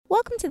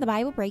Welcome to the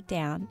Bible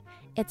Breakdown.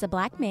 It's a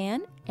black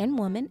man and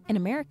woman in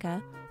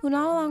America who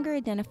no longer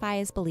identify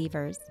as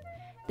believers.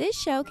 This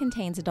show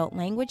contains adult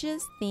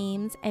languages,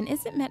 themes, and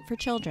isn't meant for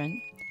children.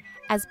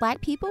 As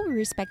black people, we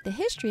respect the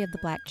history of the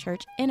black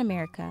church in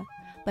America,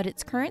 but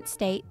its current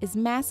state is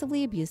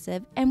massively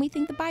abusive, and we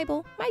think the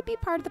Bible might be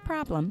part of the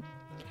problem.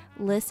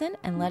 Listen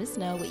and let us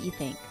know what you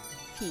think.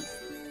 Peace.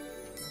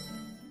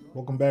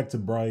 Welcome back to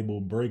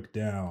Bible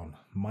Breakdown.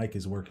 Mike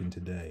is working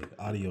today.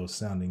 Audio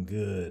sounding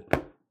good.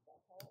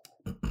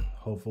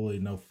 Hopefully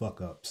no fuck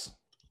ups.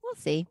 We'll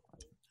see.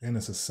 And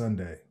it's a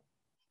Sunday.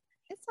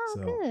 It's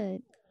all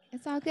good.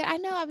 It's all good. I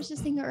know I was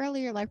just thinking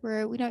earlier, like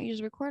we don't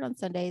usually record on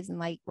Sundays. And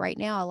like right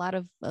now, a lot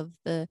of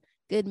the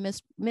good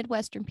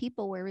Midwestern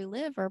people where we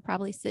live are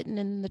probably sitting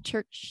in the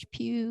church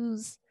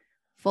pews,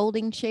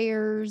 folding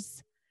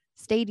chairs,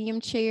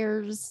 stadium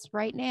chairs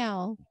right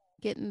now,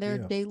 getting their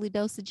daily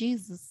dose of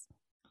Jesus.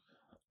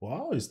 Well, I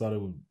always thought it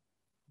would.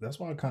 That's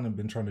why I kind of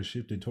been trying to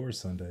shift it towards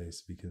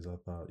Sundays, because I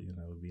thought, it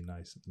would be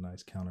nice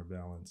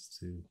counterbalance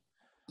to.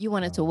 You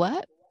wanted to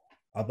what?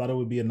 I thought it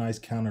would be a nice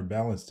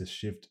counterbalance to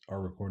shift our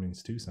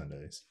recordings to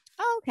Sundays.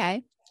 Oh,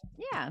 okay.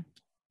 Yeah.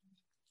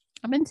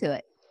 I'm into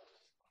it.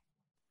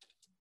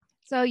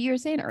 So you were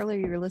saying earlier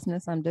you were listening to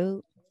some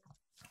dude.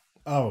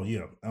 Oh,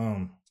 yeah.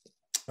 I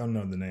don't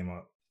know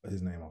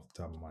his name off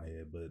the top of my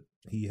head, but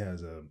he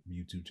has a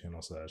YouTube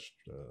channel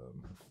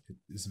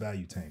 / it's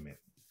Valuetainment.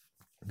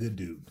 Good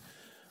dude.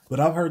 But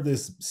I've heard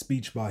this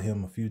speech by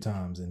him a few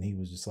times, and he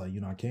was just like,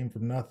 I came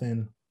from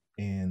nothing,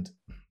 and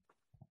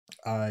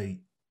I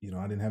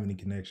didn't have any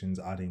connections.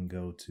 I didn't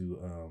go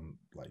to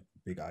like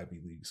big Ivy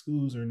League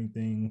schools or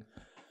anything.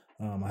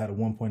 I had a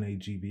 1.8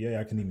 GPA.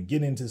 I couldn't even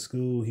get into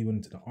school. He went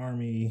into the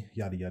Army,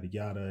 yada, yada,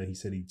 yada. He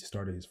said he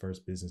started his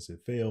first business.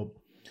 It failed.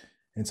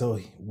 And so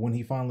when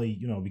he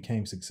finally,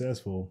 became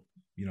successful,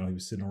 he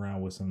was sitting around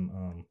with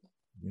some,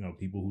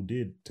 people who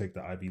did take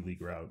the Ivy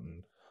League route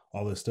and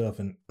all this stuff.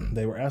 And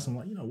they were asking,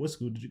 like, what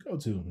school did you go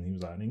to? And he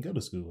was like, I didn't go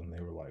to school. And they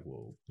were like,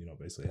 well,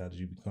 basically, how did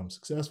you become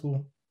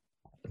successful?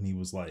 And he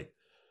was like,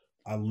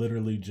 I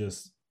literally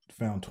just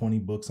found 20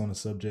 books on a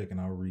subject,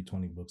 and I would read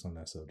 20 books on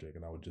that subject,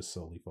 and I would just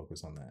solely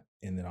focus on that.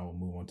 And then I would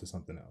move on to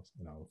something else,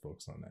 and I would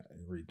focus on that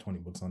and read 20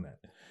 books on that,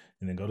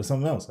 and then go to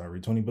something else. I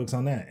read 20 books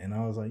on that. And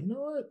I was like, you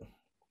know what?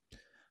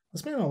 I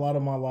spent a lot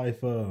of my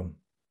life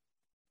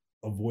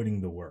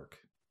avoiding the work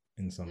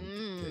in some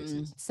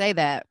cases. Say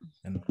that.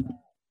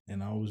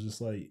 And I was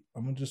just like,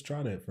 I'm going to just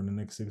try that for the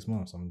next 6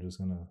 months. I'm just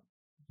going to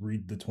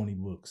read the 20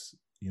 books,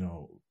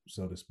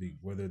 so to speak,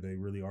 whether they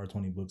really are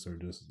 20 books or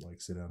just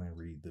like sit down and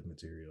read the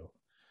material.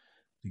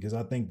 Because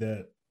I think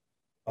that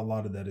a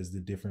lot of that is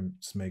the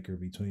difference maker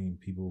between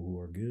people who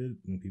are good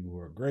and people who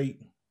are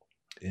great.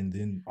 And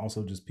then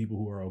also just people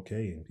who are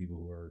okay and people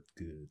who are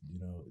good.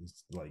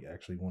 It's like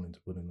actually wanting to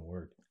put in the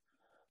work.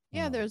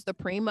 Yeah, there's the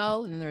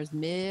primo and there's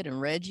mid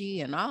and Reggie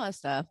and all that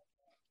stuff.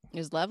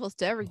 There's levels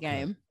to every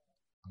game.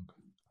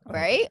 Okay.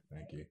 Right?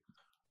 Thank you.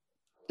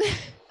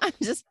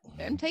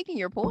 I'm taking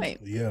your point.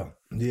 Yeah.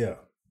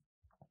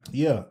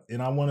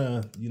 And I want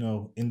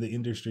to, in the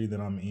industry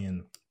that I'm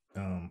in,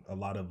 a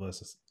lot of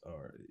us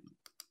are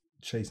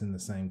chasing the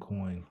same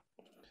coin.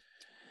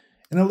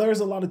 And there's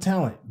a lot of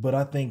talent, but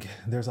I think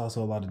there's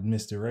also a lot of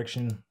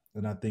misdirection.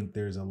 And I think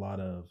there's a lot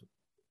of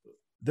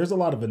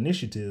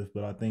initiative,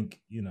 but I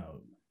think,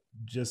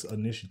 just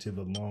initiative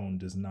alone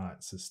does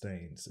not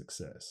sustain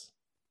success.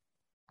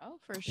 Oh,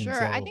 for sure.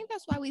 So, I think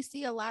that's why we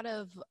see a lot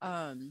of,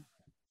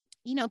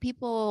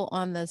 people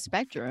on the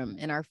spectrum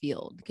in our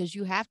field, because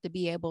you have to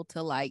be able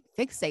to like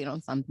fixate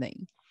on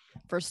something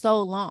for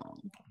so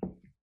long.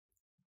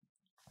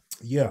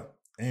 Yeah.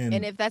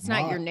 And if that's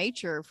not your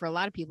nature, for a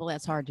lot of people,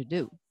 that's hard to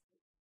do.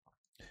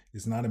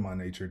 It's not in my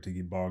nature to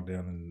get bogged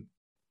down in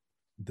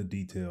the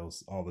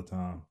details all the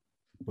time.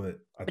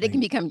 But it can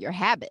become your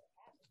habit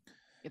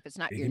if it's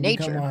not your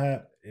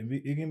nature.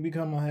 It can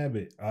become a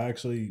habit.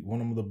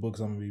 One of the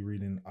books I'm going to be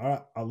reading,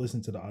 I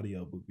listened to the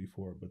audio book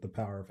before, but The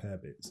Power of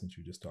Habit, since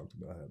you just talked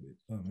about habit.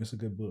 It's a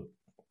good book.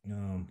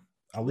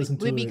 I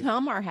listened to it. We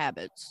become our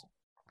habits.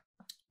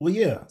 Well,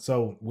 yeah.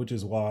 So, which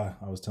is why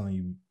I was telling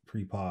you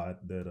pre-pod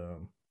that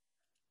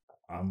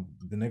I'm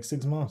the next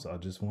 6 months, I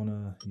just want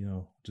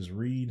to, just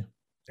read,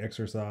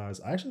 exercise.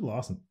 I actually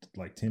lost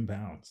like 10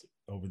 pounds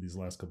over these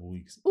last couple of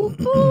weeks.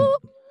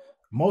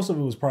 Most of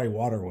it was probably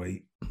water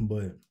weight,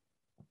 but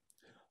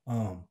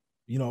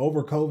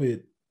over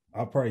COVID,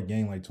 I probably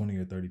gained like 20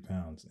 or 30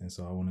 pounds. And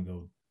so I want to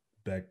go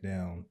back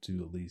down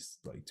to at least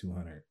like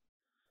 200,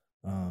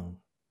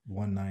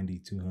 190,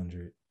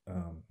 200.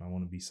 I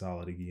want to be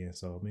solid again.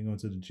 So I've been going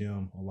to the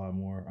gym a lot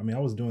more. I mean, I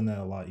was doing that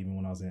a lot even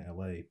when I was in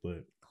LA,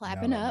 but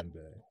clapping up.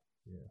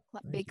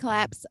 Yeah. Big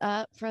claps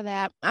up for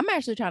that. I'm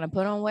actually trying to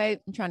put on weight.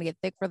 I'm trying to get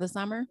thick for the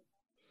summer.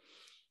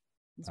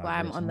 That's why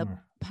I'm on the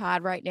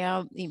pod right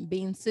now, eating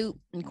bean soup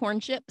and corn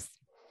chips.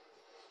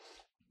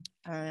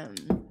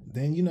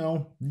 Then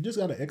you just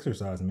got to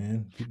exercise,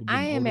 man.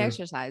 I am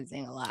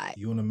exercising a lot.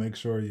 You want to make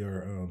sure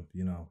your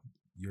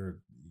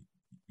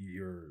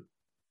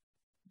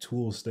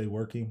tools stay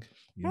working.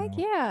 Heck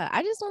yeah!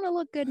 I just want to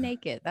look good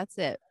naked. That's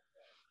it.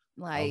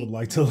 I would Like,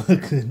 like to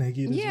look good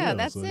naked as yeah, well.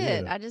 that's So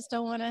it. yeah, I just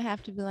don't want to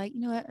have to be like,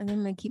 you know what? And then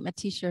I'm going to keep my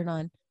t-shirt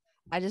on.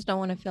 I just don't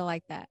want to feel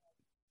like that.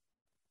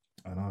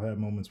 and I've had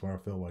moments where I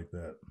felt like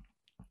that.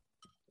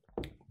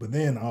 But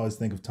then I always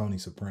think of Tony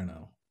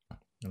Soprano,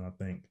 and I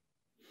think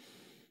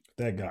if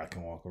that guy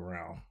can walk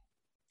around,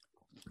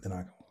 then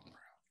I can walk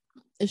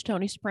around. Is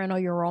Tony Soprano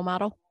your role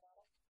model?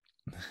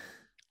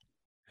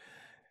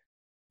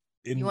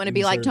 You want to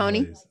be like certain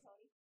Tony? ways.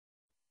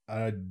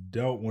 I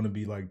don't want to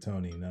be like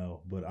Tony,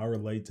 no, but I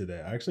relate to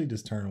that. I actually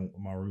just turned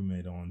my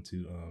roommate on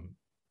to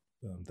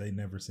they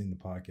never seen the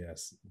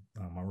podcast.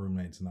 My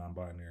roommate's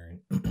non-binary,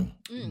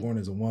 born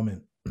as a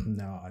woman,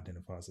 now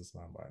identifies as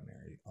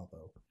non-binary,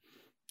 although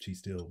she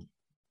still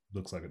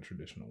looks like a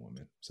traditional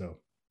woman. So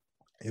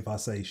if I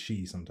say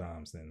she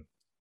sometimes, then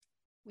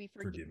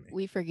forgive me.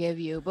 We forgive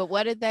you. But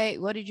what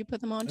did you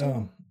put them on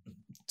to?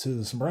 To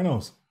the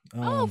Sopranos.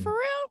 Oh, for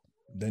real?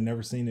 They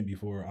never seen it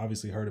before.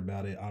 Obviously heard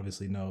about it.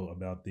 Obviously know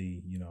about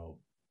the,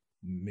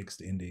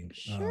 mixed ending.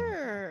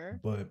 Sure.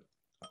 But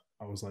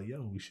I was like,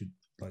 yo, we should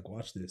like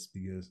watch this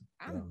because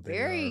I'm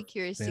very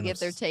curious to get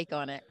their take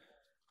on it.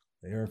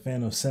 They are a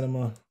fan of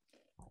cinema,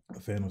 a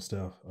fan of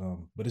stuff.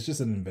 But it's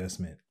just an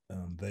investment.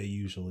 They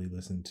usually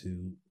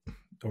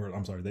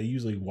they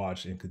usually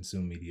watch and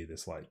consume media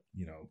that's like,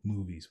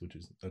 movies, which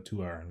is a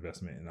 2-hour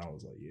investment. And I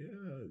was like, yeah,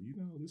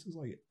 this is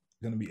like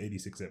going to be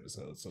 86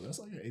 episodes. So that's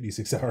like an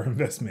 86-hour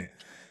investment.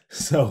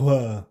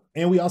 So,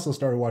 and we also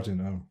started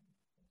watching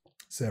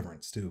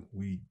Severance too.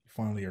 We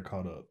finally are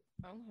caught up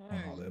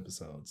on all the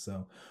episodes.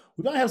 So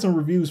we're going to have some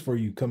reviews for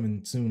you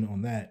coming soon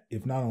on that.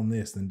 If not on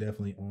this, then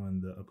definitely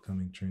on the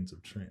upcoming Trends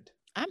of Trent.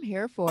 I'm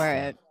here for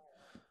it.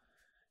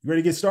 You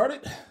ready to get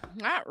started?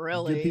 Not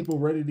really. Get people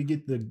ready to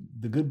get the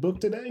good book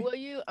today? Will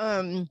you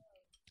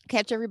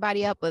catch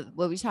everybody up with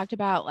what we talked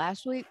about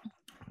last week?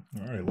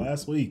 All right,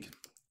 last week.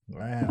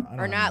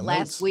 Or not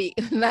last week.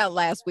 Not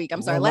last week.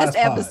 I'm sorry. Last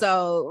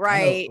episode,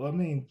 right? I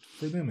mean,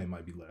 for them, it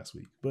might be last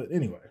week. But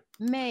anyway.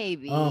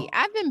 Maybe.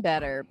 I've been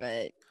better,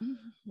 but.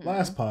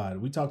 Last pod,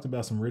 we talked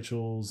about some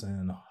rituals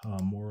and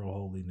moral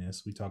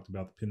holiness. We talked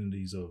about the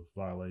penalties of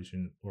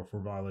violations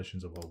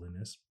of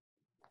holiness.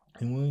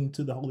 And went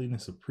into the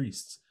holiness of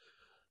priests.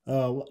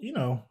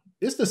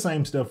 It's the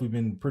same stuff we've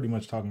been pretty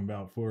much talking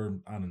about for,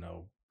 I don't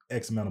know,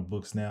 X amount of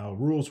books now.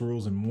 Rules,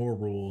 and more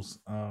rules.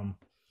 And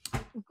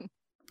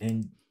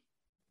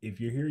if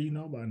you're here,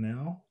 by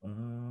now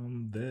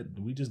that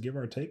we just give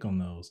our take on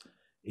those.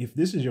 If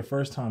this is your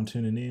first time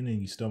tuning in and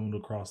you stumbled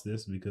across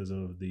this because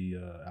of the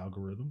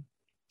algorithm,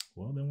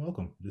 well, then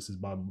welcome. This is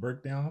Bible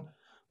Breakdown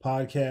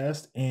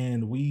Podcast,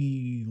 and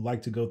we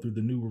like to go through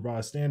the New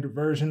Revised Standard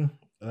Version.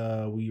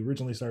 We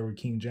originally started with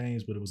King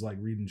James, but it was like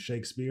reading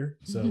Shakespeare.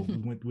 So we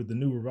went with the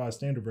New Revised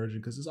Standard Version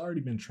because it's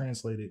already been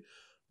translated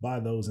by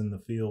those in the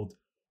field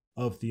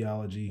of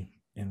theology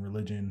and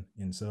religion.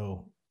 And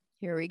so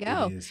here we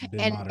go.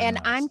 And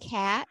I'm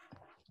Kat.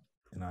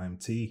 And I'm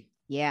T.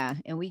 Yeah,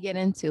 and we get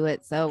into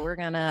it. So we're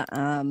gonna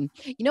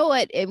you know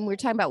what? And we're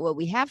talking about what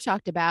we have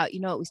talked about. You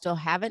know what we still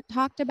haven't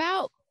talked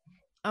about?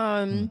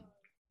 Hell.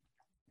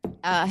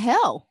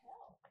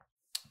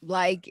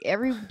 Like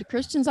the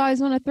Christians always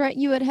want to threaten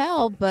you at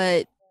hell,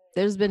 but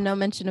there's been no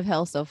mention of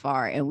hell so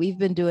far. And we've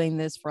been doing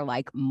this for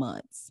like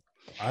months.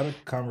 I had a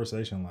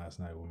conversation last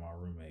night with my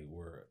roommate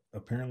where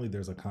apparently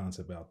there's a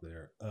concept out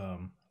there. I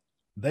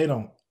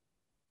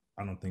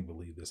don't think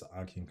believe this.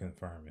 I can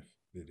confirm if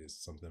it is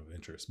something of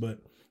interest,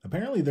 but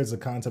apparently there's a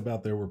concept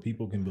out there where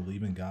people can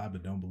believe in God,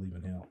 but don't believe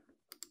in hell.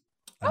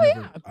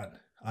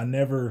 I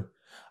never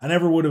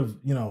would have,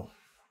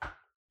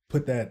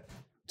 put that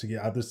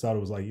together. I just thought it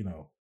was like,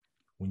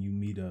 when you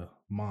meet a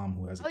mom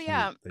who has a kid.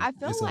 I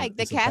feel like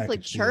the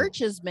Catholic Church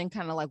has been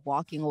kind of like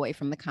walking away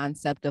from the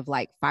concept of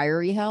like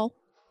fiery hell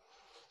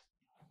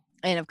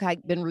and have kind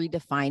of been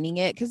redefining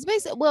it because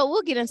basically,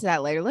 we'll get into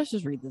that later. Let's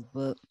just read this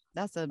book.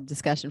 That's a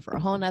discussion for a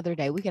whole nother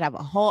day. We could have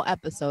a whole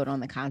episode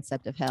on the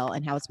concept of hell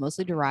and how it's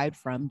mostly derived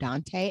from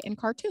Dante and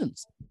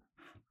cartoons.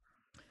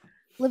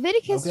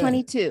 Leviticus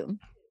 22,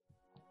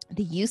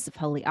 the use of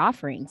holy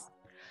offerings.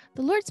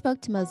 The Lord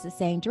spoke to Moses,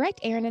 saying, direct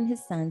Aaron and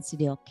his sons to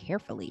deal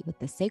carefully with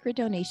the sacred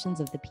donations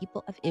of the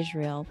people of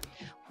Israel,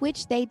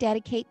 which they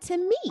dedicate to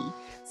me,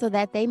 so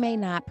that they may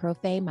not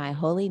profane my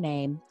holy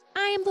name.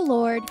 I am the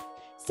Lord.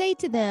 Say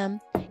to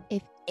them,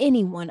 if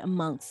anyone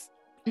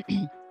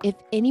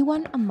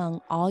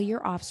among all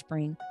your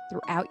offspring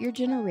throughout your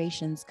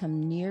generations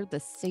come near the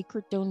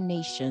sacred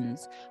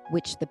donations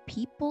which the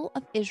people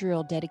of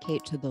Israel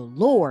dedicate to the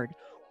Lord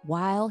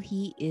while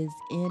he is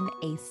in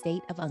a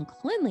state of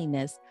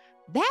uncleanliness,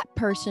 that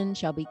person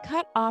shall be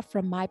cut off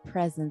from my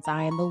presence.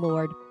 I am the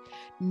Lord.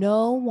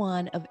 No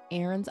one of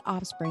Aaron's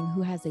offspring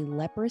who has a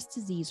leprous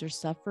disease or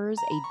suffers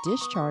a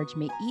discharge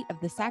may eat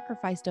of the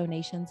sacrifice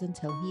donations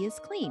until he is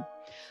clean.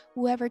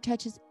 Whoever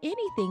touches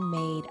anything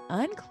made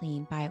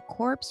unclean by a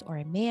corpse or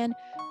a man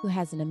who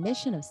has an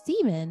emission of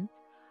semen,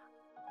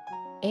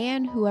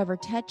 and whoever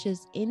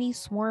touches any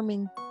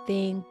swarming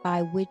thing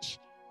by which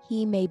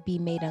he may be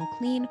made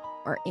unclean,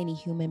 or any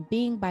human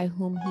being by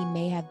whom he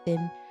may have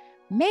been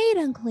made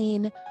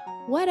unclean,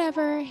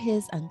 Whatever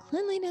his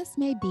uncleanliness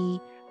may be,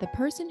 the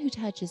person who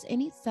touches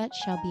any such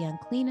shall be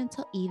unclean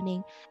until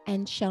evening,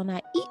 and shall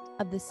not eat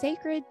of the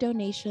sacred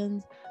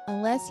donations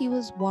unless he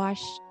has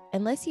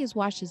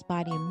washed his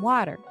body in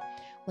water.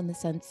 When the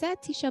sun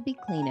sets, he shall be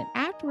clean, and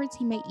afterwards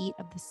he may eat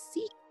of the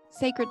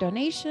sacred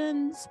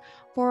donations,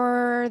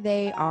 for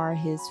they are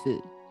his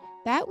food.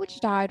 That which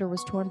died or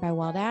was torn by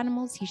wild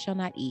animals he shall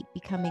not eat,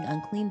 becoming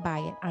unclean by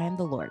it. I am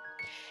the Lord.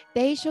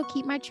 They shall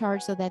keep my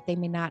charge so that they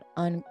may not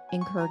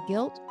incur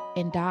guilt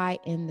and die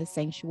in the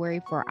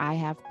sanctuary, for I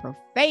have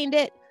profaned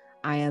it.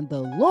 I am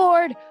the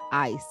Lord.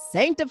 I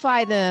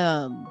sanctify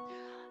them.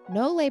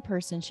 No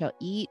layperson shall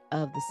eat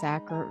of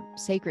the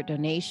sacred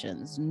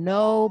donations.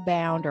 No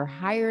bound or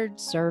hired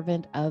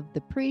servant of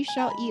the priest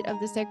shall eat of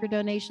the sacred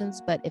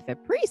donations. But if a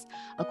priest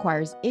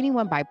acquires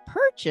anyone by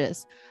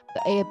purchase,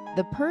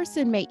 the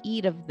person may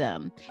eat of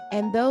them,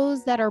 and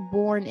those that are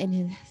born in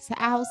his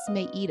house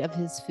may eat of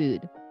his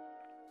food.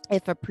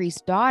 If a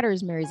priest's daughter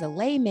marries a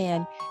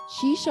layman,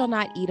 she shall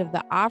not eat of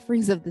the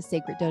offerings of the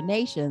sacred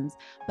donations.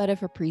 But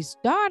if a priest's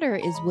daughter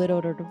is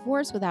widowed or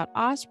divorced without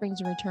offspring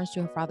and returns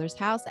to her father's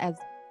house as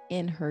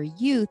in her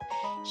youth,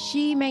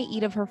 she may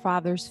eat of her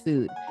father's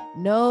food.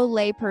 No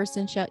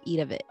layperson shall eat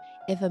of it.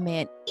 If a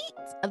man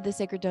eats of the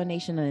sacred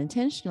donation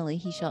unintentionally,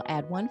 he shall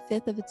add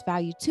 1/5 of its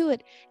value to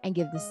it and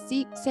give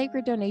the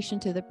sacred donation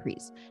to the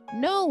priest.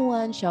 No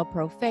one shall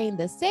profane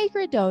the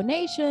sacred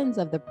donations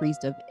of the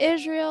priest of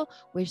Israel,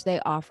 which they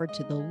offer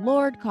to the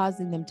Lord,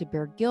 causing them to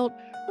bear guilt,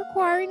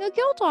 requiring a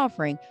guilt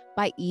offering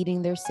by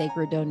eating their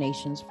sacred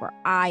donations. For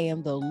I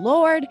am the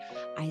Lord,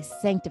 I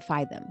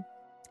sanctify them.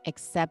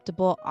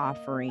 Acceptable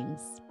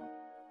offerings.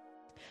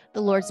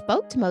 The Lord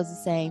spoke to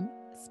Moses, saying,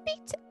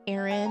 Speak to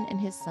Aaron and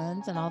his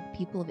sons and all the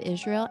people of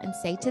Israel, and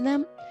say to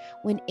them,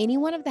 when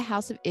anyone of the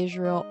house of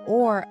Israel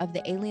or of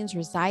the aliens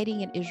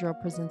residing in Israel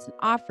presents an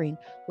offering,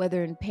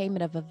 whether in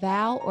payment of a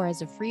vow or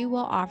as a free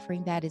will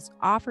offering that is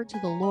offered to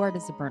the Lord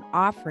as a burnt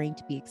offering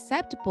to be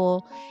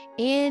acceptable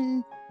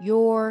in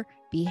your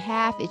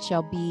behalf, it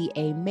shall be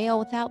a male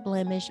without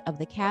blemish of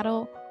the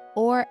cattle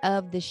or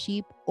of the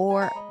sheep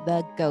or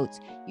the goats.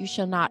 You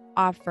shall not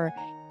offer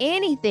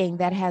anything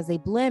that has a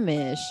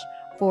blemish,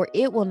 for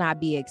it will not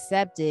be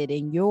accepted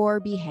in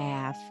your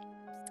behalf.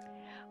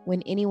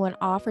 When anyone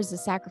offers a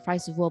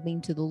sacrifice of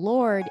well-being to the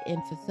Lord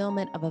in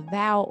fulfillment of a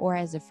vow or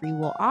as a free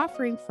will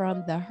offering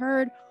from the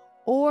herd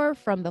or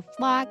from the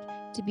flock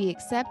to be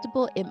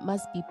acceptable, it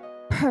must be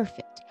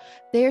perfect.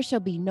 There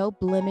shall be no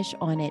blemish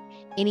on it.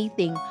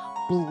 Anything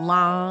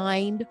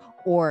blind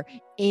or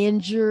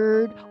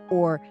injured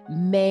or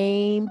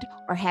maimed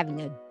or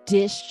having a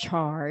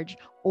discharge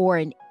or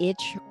an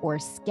itch or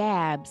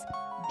scabs,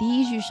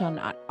 these you shall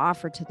not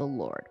offer to the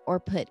Lord, or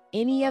put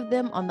any of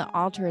them on the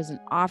altar as an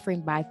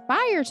offering by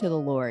fire to the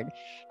Lord.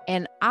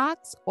 An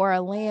ox or a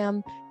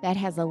lamb that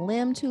has a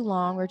limb too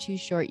long or too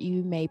short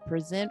you may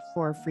present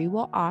for a free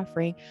will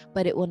offering,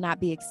 but it will not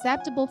be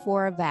acceptable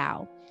for a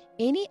vow.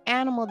 Any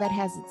animal that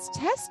has its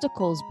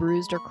testicles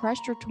bruised or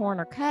crushed or torn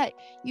or cut,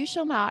 you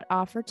shall not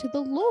offer to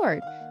the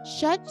Lord.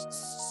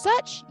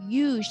 Such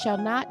you shall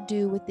not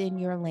do within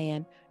your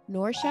land,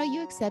 nor shall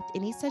you accept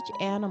any such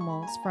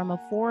animals from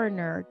a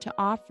foreigner to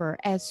offer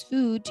as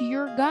food to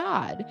your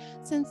God.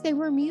 Since they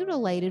were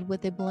mutilated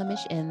with a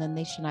blemish in them,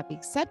 they shall not be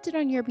accepted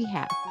on your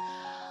behalf.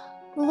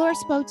 The Lord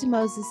spoke to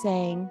Moses,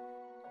 saying,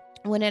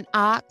 when an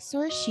ox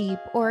or a sheep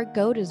or a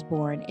goat is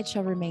born, it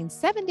shall remain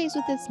 7 days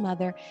with its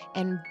mother,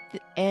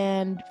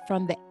 and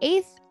from the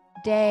 8th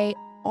day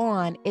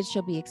on, it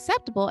shall be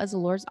acceptable as the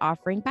Lord's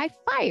offering by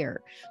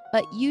fire.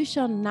 But you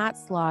shall not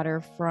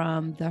slaughter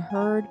from the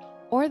herd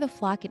or the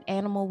flock an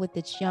animal with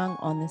its young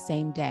on the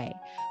same day.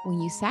 When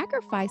you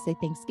sacrifice a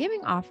thanksgiving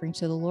offering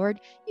to the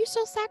Lord, you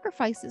shall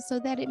sacrifice it so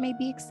that it may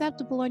be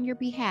acceptable on your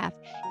behalf.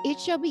 It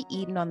shall be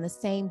eaten on the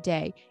same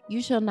day.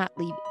 You shall not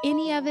leave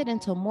any of it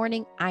until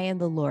morning. I am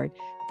the Lord.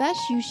 Thus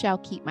you shall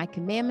keep my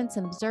commandments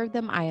and observe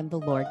them. I am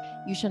the Lord.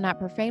 You shall not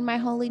profane my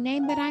holy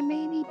name, that I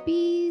may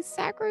be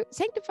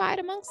sanctified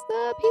amongst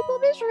the people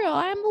of Israel.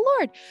 I am the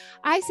Lord.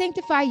 I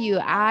sanctify you.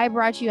 I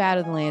brought you out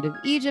of the land of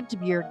Egypt to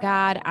be your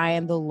God. I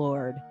am the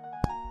Lord.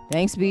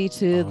 Thanks be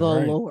to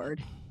the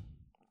Lord.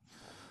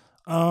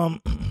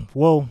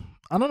 Well,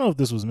 I don't know if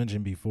this was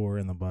mentioned before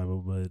in the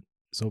Bible, but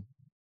so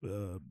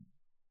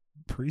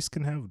priests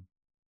can have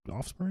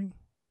offspring,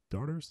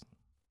 daughters?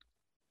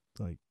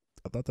 Like,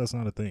 I thought that's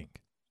not a thing.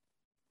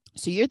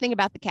 So you're thinking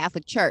about the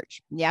Catholic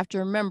Church. You have to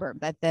remember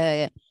that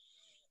the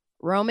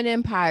Roman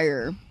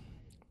Empire,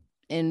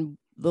 in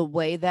the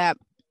way that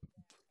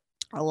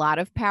a lot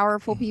of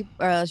powerful people,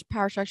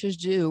 power structures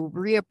do,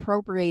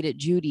 reappropriated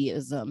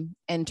Judaism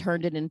and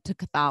turned it into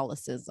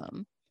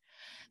Catholicism.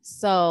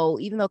 So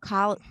even though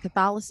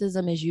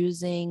Catholicism is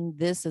using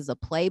this as a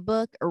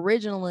playbook,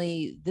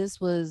 originally this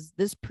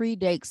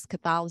predates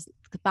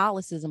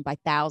Catholicism by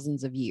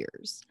thousands of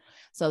years.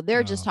 So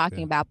they're just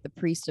talking about the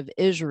priests of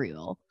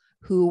Israel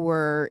who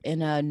were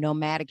in a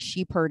nomadic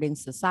sheep herding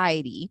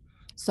society.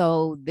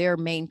 So their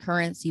main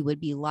currency would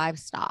be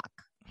livestock.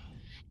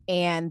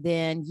 And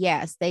then,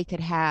 yes, they could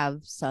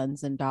have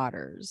sons and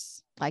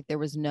daughters. Like there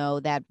was no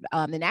that,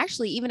 and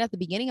actually even at the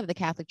beginning of the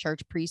Catholic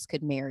Church, priests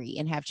could marry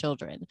and have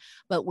children.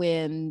 But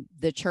when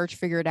the church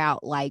figured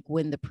out, like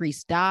when the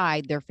priest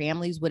died, their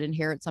families would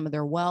inherit some of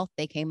their wealth,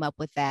 they came up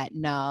with that,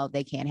 no,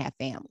 they can't have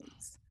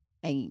families.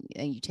 And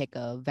you take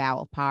a vow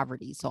of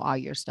poverty. So all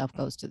your stuff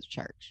goes to the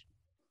church.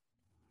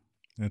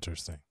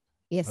 Interesting.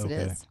 Yes, okay.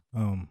 It is.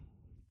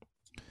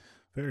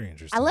 Very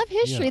interesting. I love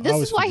history. Yeah,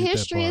 this is why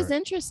history is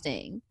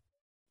interesting.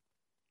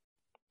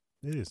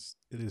 It is.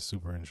 It is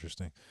super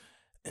interesting.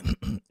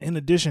 In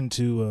addition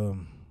to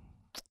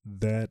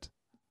that,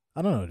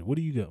 I don't know. What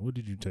do you got? What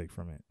did you take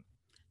from it?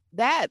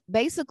 That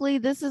basically,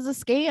 this is a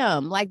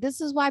scam. Like,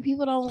 this is why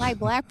people don't like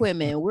Black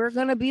women. We're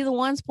going to be the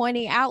ones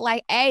pointing out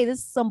like, hey, this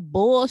is some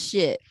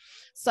bullshit.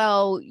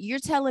 So you're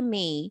telling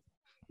me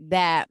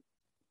that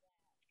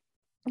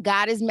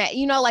God is mad,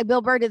 you know, like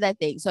Bill Burr did that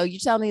thing. So you're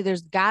telling me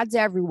there's gods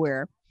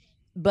everywhere,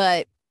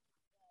 but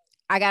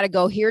I got to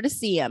go here to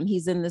see him.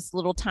 He's in this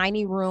little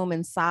tiny room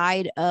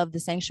inside of the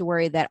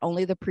sanctuary that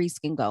only the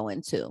priest can go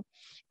into.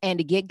 And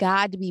to get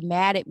God to be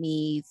mad at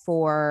me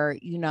for,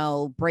 you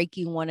know,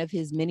 breaking one of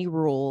his many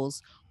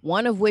rules,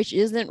 one of which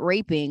isn't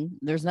raping.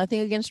 There's nothing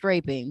against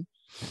raping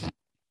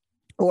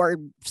or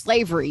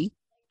slavery,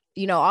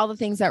 you know, all the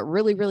things that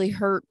really, really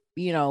hurt,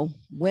 you know,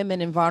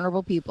 women and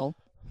vulnerable people.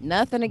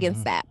 Nothing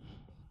against that.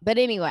 But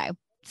anyway,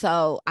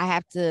 so I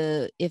have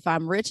to, if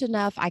I'm rich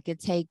enough, I could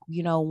take,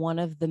 you know, one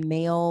of the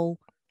male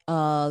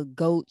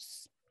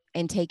goats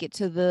and take it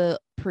to the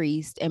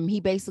priest. And he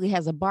basically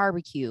has a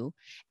barbecue,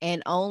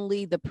 and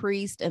only the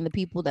priest and the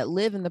people that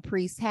live in the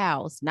priest's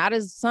house, not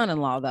his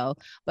son-in-law though,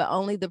 but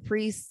only the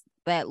priests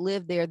that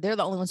live there, they're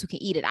the only ones who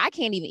can eat it. I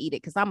can't even eat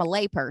it because I'm a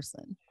lay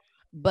person.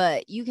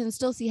 But you can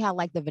still see how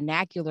like the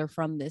vernacular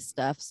from this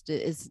stuff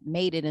is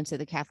made it into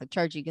the Catholic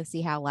Church. You can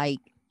see how like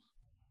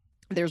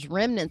there's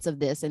remnants of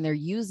this, and they're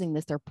using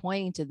this, they're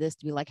pointing to this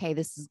to be like, hey,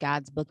 this is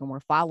God's book and we're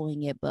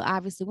following it. But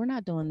obviously we're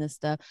not doing this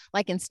stuff.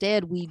 Like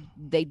instead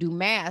they do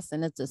mass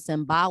and it's a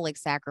symbolic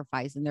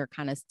sacrifice, and they're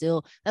kind of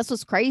still, that's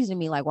what's crazy to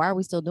me. Like, why are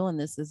we still doing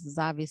this? This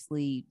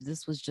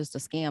was just a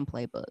scam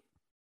playbook.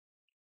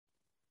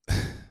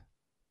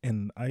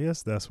 And I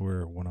guess that's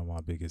where one of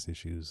my biggest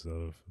issues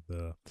of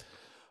the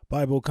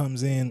Bible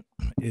comes in,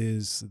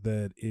 is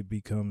that it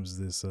becomes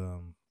this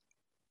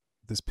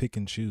pick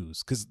and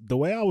choose. Because the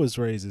way I was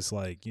raised is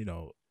like, you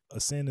know, a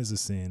sin is a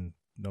sin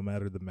no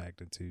matter the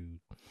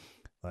magnitude.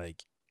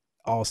 Like,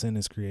 all sin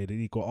is created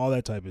equal, all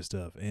that type of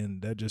stuff.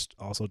 And that just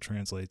also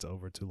translates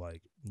over to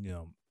like, you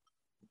know,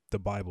 the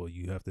Bible.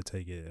 You have to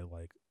take it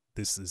like,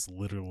 this is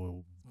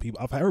literal.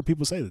 I've heard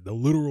people say that, the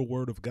literal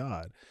word of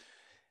God.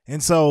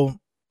 And so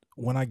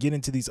when I get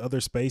into these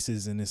other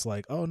spaces and it's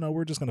like, oh no,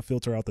 we're just going to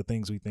filter out the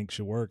things we think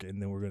should work, and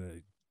then we're going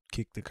to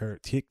kick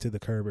to the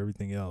curb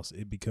everything else,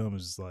 it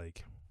becomes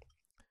like,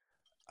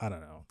 I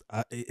don't know.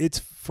 It's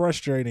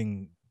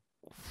frustrating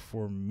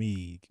for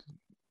me,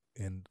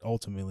 and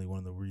ultimately one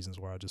of the reasons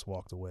why I just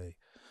walked away.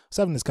 I was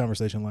having this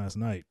conversation last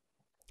night.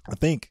 I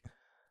think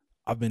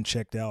I've been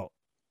checked out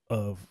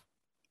of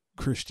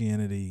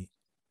Christianity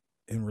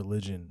and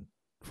religion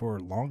for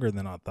longer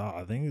than I thought.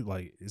 I think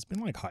like it's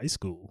been like high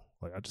school.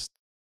 Like I just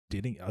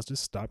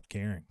stopped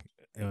caring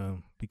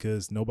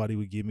because nobody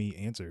would give me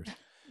answers.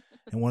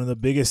 And one of the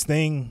biggest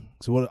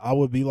things, what I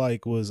would be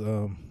like was,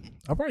 I've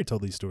probably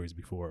told these stories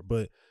before,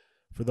 but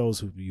for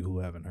those of you who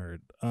haven't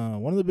heard,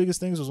 one of the biggest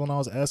things was when I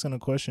was asking a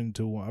question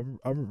to,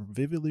 I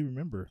vividly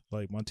remember,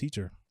 like, my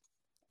teacher.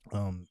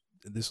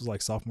 This was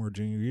like sophomore,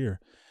 junior year.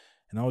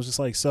 And I was just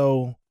like,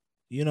 so,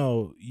 you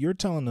know, you're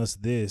telling us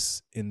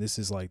this, and this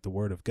is like the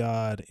word of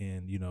God,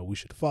 and, you know, we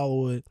should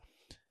follow it.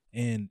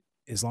 And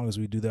as long as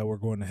we do that, we're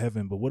going to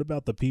heaven. But what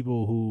about the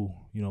people who,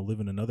 you know, live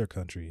in another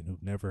country and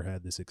who've never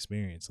had this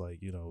experience?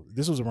 Like, you know,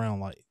 this was around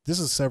like, this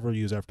is several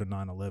years after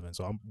 9/11.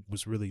 So I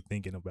was really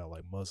thinking about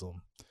like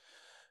Muslim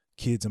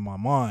kids in my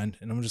mind.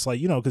 And I'm just like,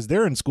 you know, because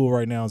they're in school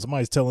right now and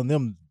somebody's telling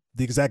them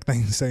the exact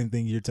thing, the same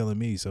thing you're telling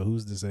me. So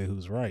who's to say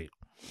who's right?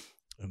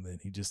 And then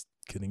he just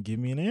couldn't give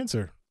me an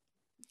answer.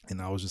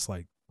 And I was just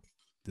like,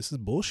 this is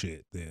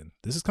bullshit then.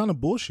 This is kind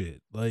of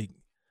bullshit. Like,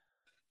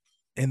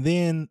 and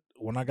then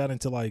when I got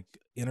into like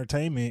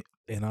entertainment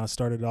and I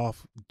started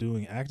off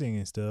doing acting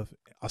and stuff,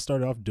 I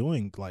started off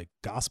doing like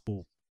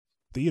gospel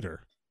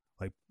theater,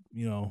 like,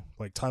 you know,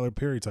 like Tyler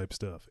Perry type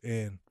stuff.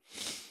 And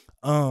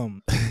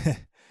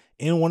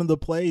in one of the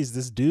plays,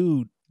 this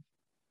dude,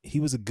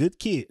 he was a good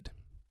kid.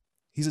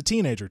 He's a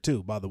teenager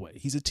too, by the way.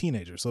 He's a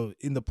teenager. So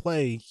in the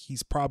play,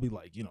 he's probably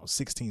like, you know,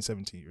 16,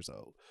 17 years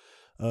old.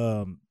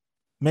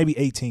 Maybe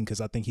 18,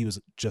 because I think he was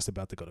just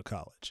about to go to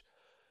college.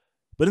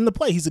 But in the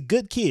play, he's a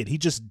good kid. He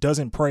just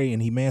doesn't pray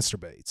and he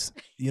masturbates,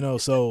 you know?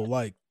 So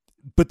like,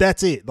 but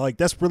that's it. Like,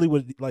 that's really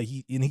what, like,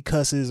 he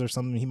cusses or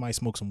something. He might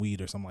smoke some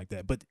weed or something like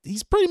that, but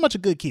he's pretty much a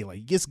good kid. Like,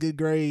 he gets good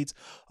grades,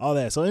 all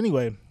that. So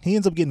anyway, he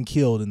ends up getting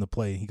killed in the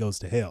play. He goes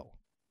to hell.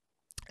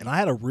 And I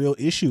had a real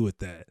issue with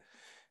that.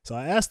 So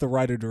I asked the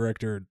writer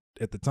director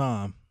at the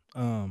time,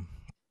 I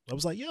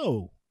was like,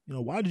 yo, you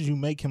know, why did you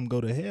make him go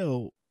to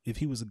hell if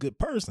he was a good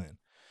person?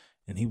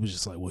 And he was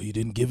just like, well, he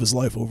didn't give his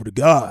life over to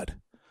God.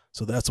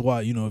 So that's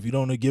why, if you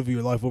don't give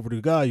your life over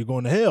to God, you're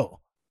going to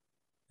hell.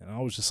 And I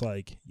was just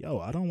like, yo,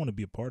 I don't want to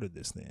be a part of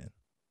this then.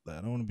 Like,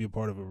 I don't want to be a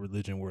part of a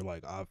religion where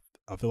like I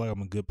feel like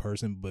I'm a good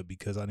person, but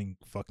because I didn't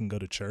fucking go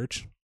to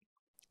church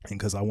and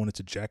because I wanted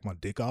to jack my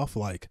dick off,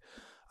 like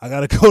I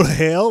gotta go to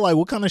hell. Like,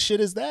 what kind of shit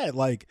is that?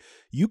 Like,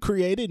 you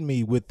created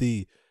me with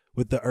the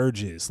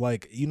urges.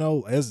 Like,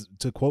 as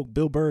to quote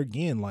Bill Burr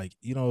again, like,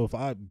 if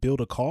I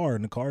build a car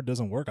and the car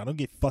doesn't work, I don't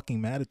get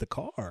fucking mad at the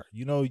car.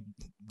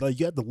 Like,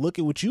 you have to look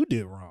at what you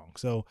did wrong.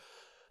 So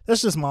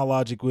that's just my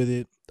logic with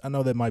it. I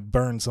know that might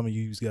burn some of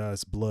you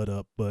guys' blood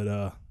up,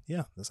 but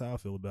yeah, that's how I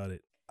feel about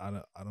it. I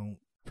don't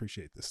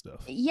appreciate this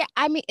stuff. Yeah,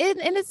 I mean, and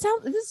it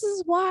sounds. This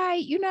is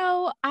why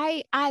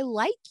I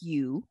like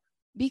you,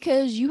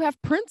 because you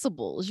have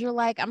principles. You're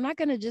like, I'm not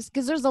gonna just,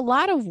 because there's a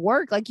lot of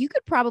work. Like, you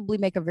could probably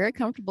make a very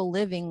comfortable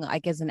living,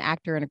 like as an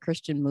actor in a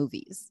Christian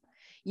movies.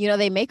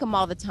 They make them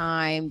all the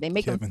time. They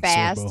make them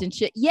fast and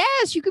shit.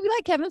 Yes, you could be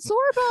like Kevin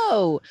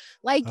Sorbo.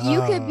 Like,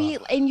 you could be,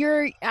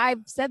 and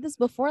I've said this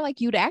before, like,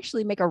 you'd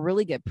actually make a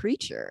really good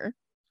preacher.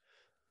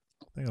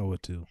 I think I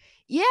would too.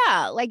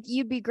 Yeah, like,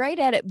 you'd be great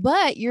at it,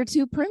 but you're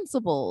too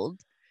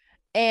principled.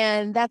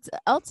 And that's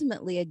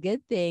ultimately a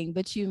good thing.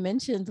 But you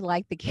mentioned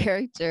like the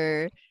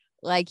character,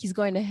 like he's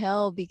going to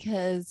hell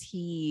because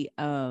he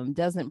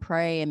doesn't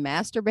pray and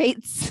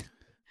masturbates.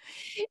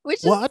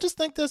 I just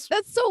think that's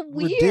so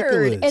weird.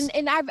 Ridiculous.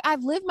 And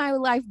I've lived my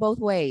life both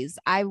ways.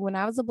 When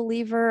I was a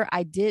believer,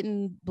 I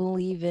didn't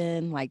believe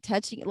in like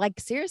touching. Like,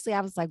 seriously,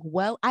 I was like,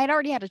 well, I'd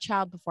already had a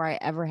child before I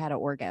ever had an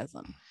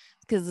orgasm,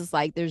 because it's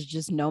like there's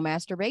just no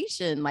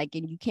masturbation, like,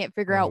 and you can't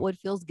figure out what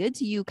feels good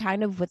to you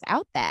kind of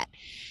without that.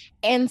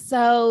 And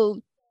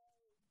so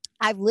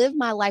I've lived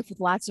my life with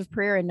lots of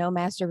prayer and no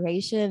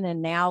masturbation,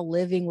 and now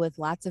living with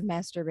lots of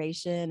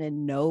masturbation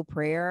and no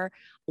prayer.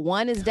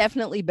 One is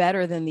definitely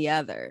better than the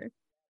other.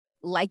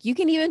 Like, you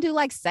can even do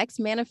like sex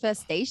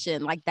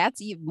manifestation. Like,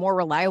 that's even more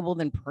reliable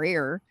than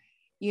prayer,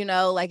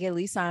 like, at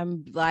least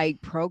I'm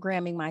like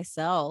programming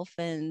myself,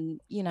 and,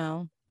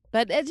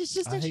 but it's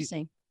just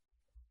interesting.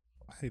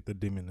 I hate the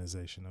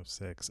demonization of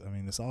sex. I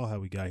mean, it's all how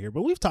we got here,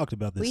 but we've talked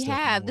about this.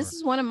 This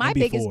is one of my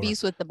biggest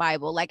beefs with the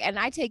Bible. Like, and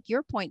I take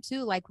your point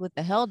too, like with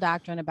the hell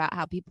doctrine about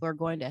how people are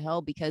going to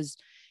hell because,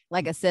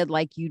 like I said,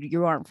 like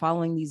you aren't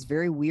following these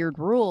very weird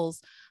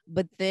rules.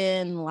 But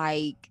then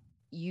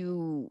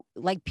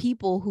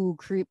people who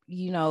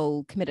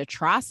commit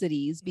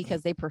atrocities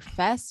because they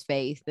profess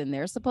faith and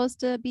they're supposed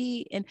to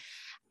be, and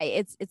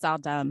it's all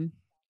dumb.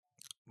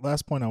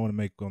 Last point I want to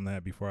make on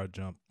that before I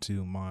jump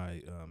to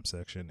my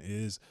section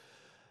is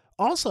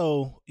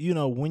also,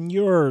 when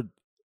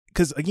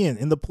because again,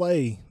 in the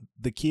play,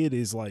 the kid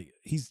is like,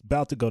 he's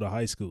about to go to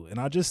high school. And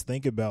I just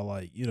think about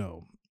like,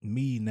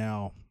 me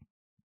now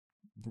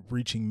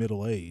reaching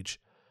middle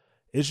age.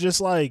 It's just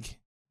like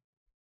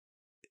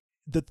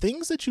the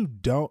things that you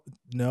don't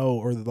know,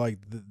 or like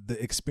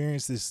the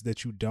experiences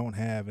that you don't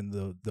have, and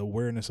the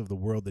awareness of the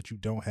world that you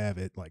don't have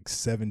at like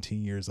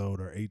 17 years old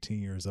or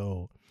 18 years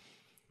old.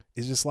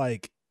 It's just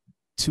like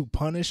to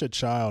punish a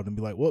child and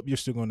be like, well, you're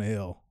still going to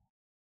hell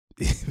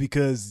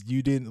because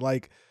you didn't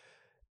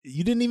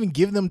even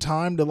give them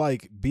time to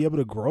like be able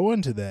to grow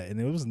into that. And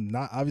it was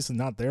obviously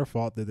not their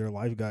fault that their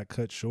life got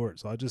cut short.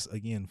 So I just,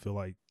 again, feel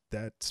like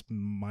that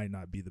might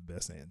not be the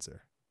best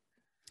answer.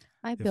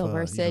 Like Bill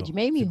Burr said, you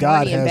made me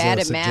horny and bad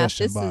at math.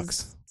 This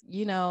is,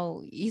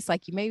 he's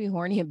like, you made me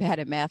horny and bad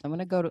at math. I'm going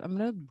to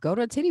go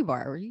to a titty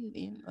bar.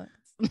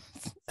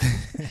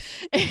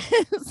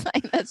 It's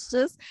like,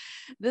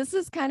 this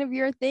is kind of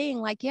your thing.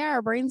 Like, yeah,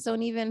 our brains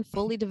don't even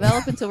fully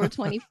develop until we're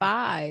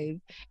 25.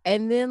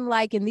 And then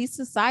like in these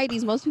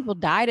societies, most people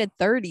died at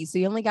 30. So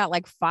you only got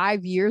like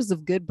 5 years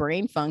of good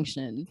brain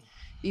function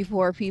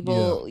before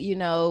people,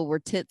 were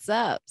tits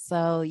up.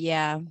 So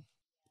yeah.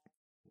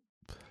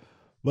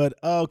 But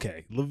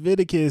okay,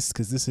 Leviticus,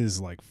 because this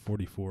is like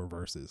 44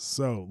 verses.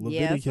 So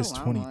Leviticus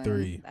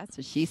 23. That's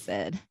what she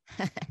said.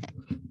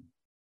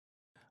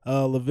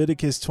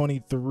 Leviticus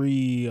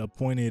 23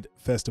 appointed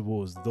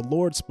festivals. The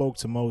Lord spoke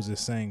to Moses,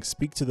 saying,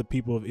 speak to the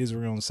people of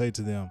Israel and say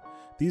to them,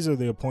 these are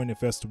the appointed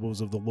festivals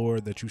of the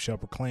Lord that you shall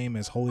proclaim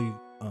as holy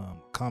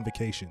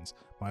convocations,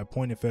 my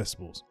appointed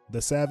festivals.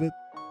 The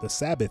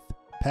Sabbath,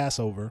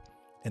 Passover,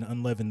 and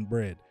unleavened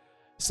bread.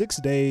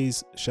 6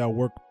 days shall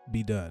work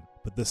be done,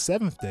 but the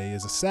seventh day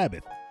is a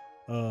Sabbath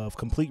of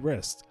complete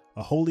rest,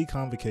 a holy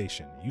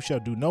convocation. You shall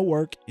do no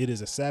work. It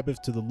is a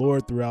Sabbath to the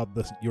Lord throughout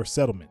your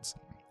settlements.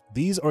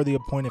 These are the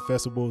appointed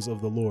festivals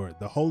of the Lord,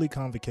 the holy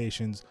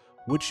convocations,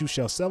 which you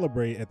shall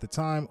celebrate at the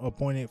time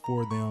appointed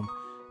for them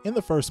in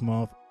the first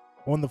month,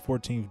 on the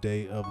 14th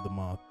day of the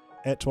month,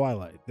 at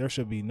twilight. There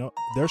shall be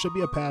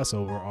a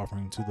Passover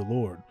offering to the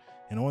Lord.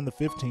 And on the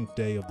 15th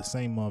day of the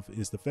same month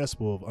is the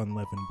festival of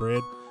unleavened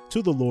bread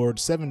to the Lord.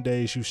 7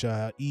 days you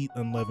shall eat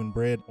unleavened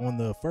bread. On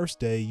the first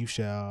day you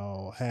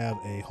shall have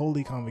a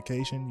holy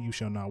convocation. You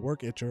shall not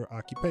work at your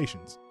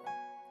occupations.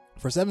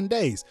 For 7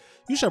 days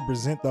you shall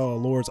present the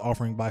Lord's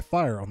offering by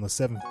fire. On the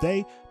seventh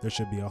day there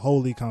shall be a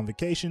holy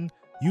convocation.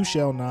 You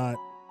shall not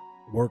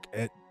work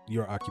at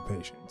your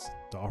occupations.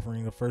 The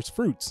offering of first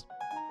fruits.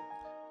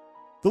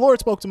 The Lord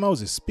spoke to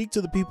Moses, "Speak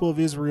to the people of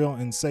Israel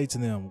and say to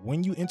them,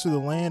 when you enter the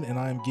land and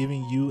I am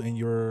giving you and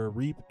your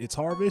reap its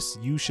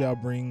harvest, you shall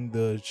bring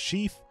the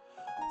sheaf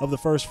of the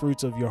first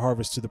fruits of your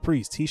harvest to the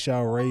priest. He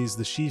shall raise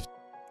the sheaf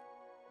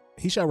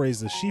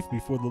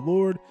before the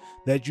Lord,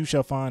 that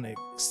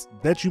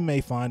you may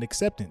find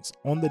acceptance.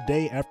 On the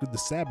day after the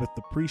Sabbath,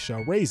 the priest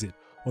shall raise it.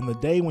 On the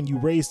day when you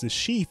raise the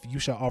sheaf, you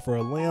shall offer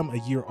a lamb a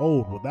year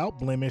old, without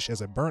blemish, as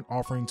a burnt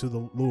offering to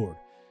the Lord.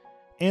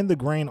 And the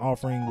grain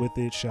offering with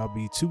it shall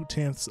be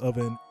 2/10 of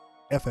an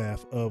ephah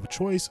of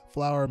choice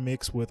flour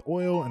mixed with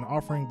oil, an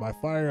offering by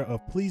fire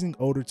of pleasing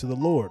odor to the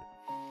Lord.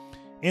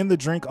 And the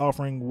drink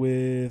offering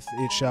with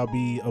it shall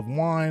be of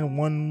wine,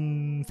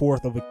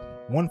 1/4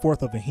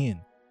 of a hin.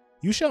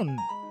 You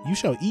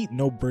shall eat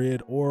no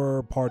bread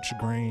or parched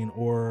grain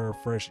or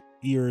fresh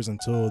ears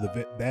until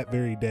that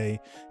very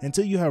day,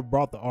 until you have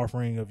brought the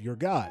offering of your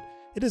God.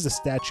 It is a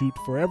statute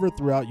forever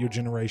throughout your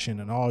generation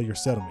and all your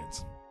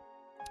settlements."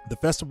 The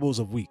festivals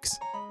of weeks.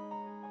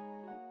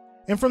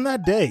 And from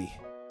that day,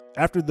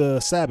 after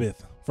the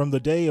Sabbath, from the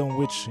day on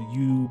which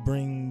you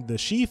bring the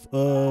sheaf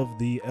of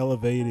the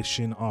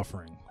elevation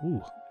offering.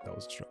 Ooh, that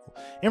was a struggle.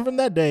 And from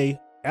that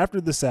day,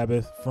 after the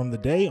Sabbath, from the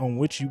day on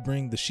which you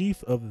bring the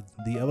sheaf of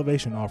the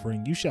elevation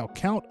offering, you shall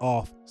count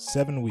off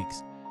 7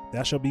 weeks.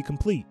 That shall be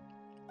complete.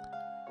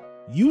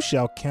 You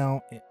shall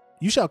count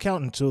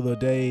until the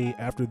day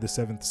after the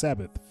 7th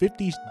Sabbath,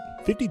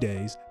 50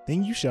 days.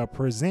 Then you shall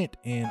present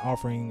an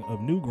offering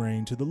of new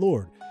grain to the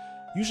Lord.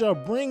 You shall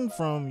bring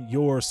from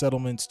your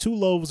settlements 2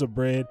 loaves of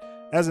bread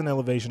as an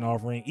elevation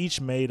offering, each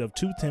made of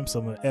 2/10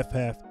 of an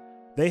ephah.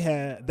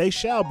 They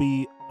shall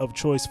be of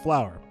choice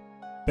flour,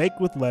 baked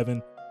with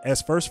leaven,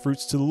 as first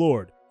fruits to the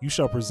Lord. You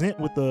shall present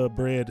with the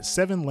bread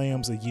 7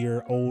 lambs a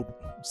year old.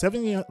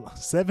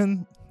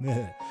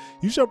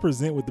 You shall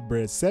present with the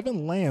bread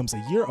 7 lambs a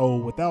year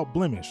old without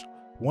blemish,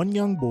 1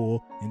 young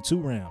bull and 2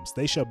 rams.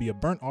 They shall be a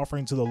burnt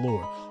offering to the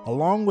Lord,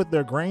 along with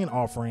their grain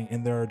offering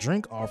and their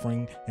drink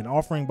offering, an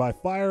offering by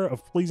fire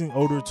of pleasing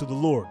odor to the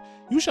Lord.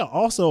 You shall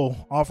also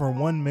offer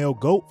 1 male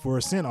goat for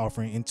a sin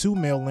offering and 2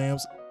 male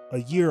lambs a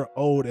year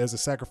old as a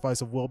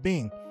sacrifice of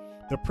well-being.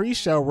 The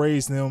priest shall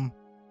raise them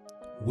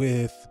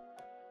with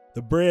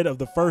the bread of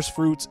the first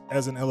fruits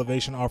as an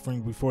elevation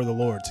offering before the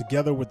Lord.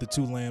 Together with the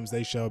 2 lambs,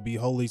 they shall be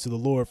holy to the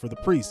Lord for the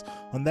priest.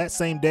 On that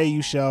same day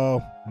you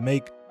shall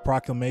make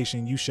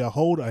proclamation. You shall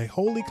hold a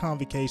holy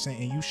convocation,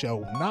 and you shall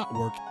not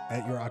work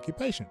at your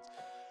occupations.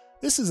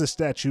 This is a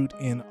statute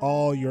in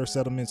all your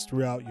settlements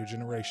throughout your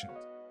generations.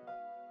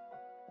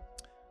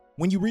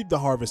 When you reap the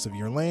harvest of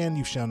your land,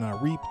 you shall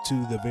not reap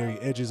to the very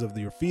edges of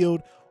your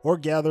field, or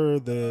gather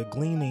the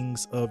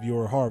gleanings of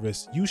your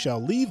harvest. You shall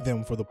leave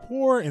them for the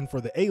poor and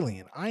for the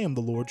alien. I am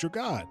the Lord your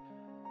God.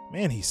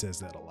 Man, he says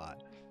that a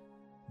lot.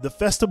 The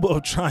festival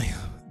of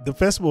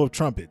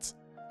trumpets.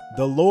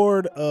 The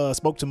Lord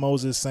spoke to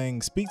Moses,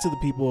 saying, "Speak to the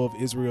people of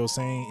Israel,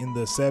 saying, in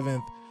the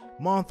 7th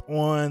month,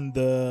 on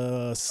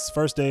the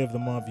first day of the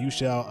month, you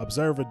shall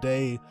observe a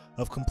day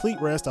of complete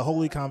rest, a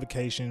holy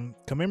convocation,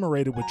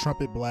 commemorated with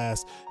trumpet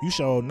blasts. You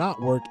shall not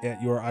work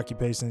at your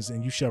occupations,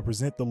 and you shall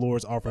present the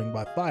Lord's offering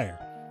by fire.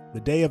 The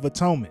Day of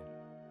Atonement.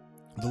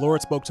 The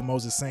Lord spoke to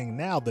Moses, saying,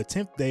 now the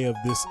 10th day of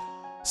this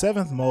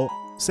seventh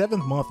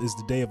month is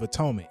the Day of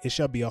Atonement. It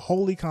shall be a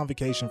holy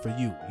convocation for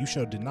you. You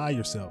shall deny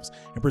yourselves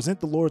and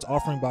present the Lord's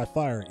offering by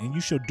fire, and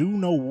you shall do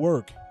no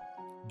work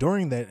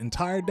during that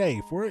entire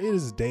day, for it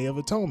is a Day of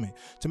Atonement,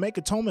 to make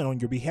atonement on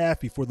your behalf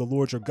before the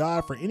Lord your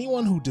God. For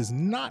anyone who does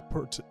not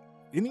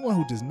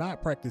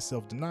practice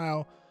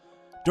self-denial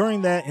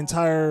during that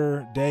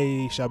entire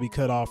day shall be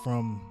cut off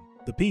from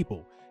the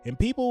people. And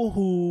people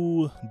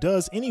who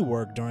does any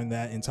work during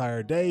that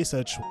entire day,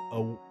 such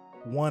a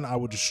one I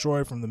will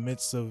destroy from the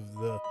midst of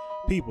the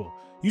people.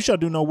 You shall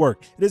do no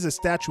work. It is a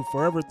statute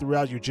forever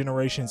throughout your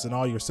generations and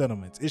all your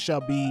settlements. It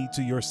shall be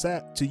to you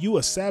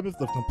a Sabbath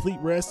of complete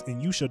rest,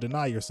 and you shall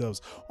deny yourselves.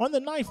 On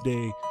the 9th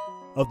day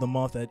of the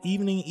month at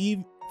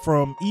evening,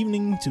 from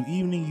evening to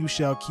evening, you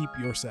shall keep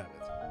your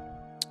Sabbath.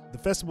 The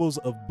festivals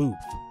of Booth.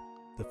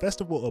 The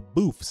festival of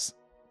booths.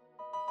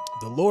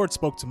 The Lord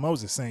spoke to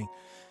Moses, saying,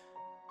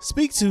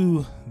 speak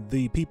to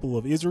the people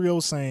of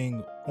Israel,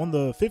 saying, on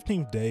the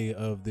 15th day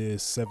of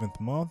this 7th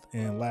month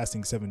and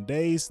lasting 7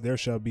 days, there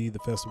shall be the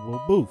festival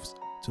of booths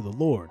to the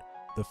Lord.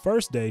 The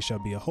first day shall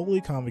be a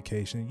holy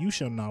convocation. You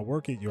shall not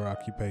work at your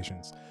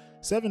occupations.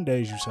 7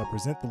 days you shall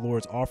present the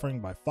Lord's offering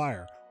by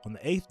fire. On the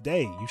 8th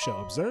day you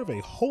shall observe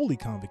a holy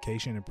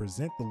convocation and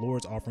present the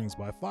Lord's offerings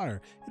by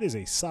fire. It is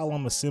a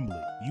solemn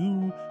assembly.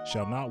 You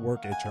shall not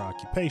work at your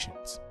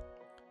occupations.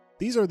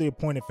 These are the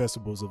appointed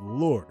festivals of the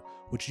Lord,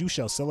 which you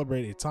shall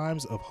celebrate at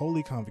times of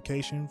holy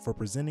convocation, for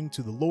presenting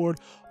to the Lord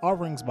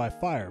offerings by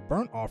fire,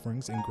 burnt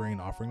offerings and grain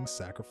offerings,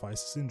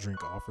 sacrifices and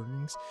drink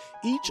offerings,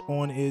 each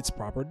on its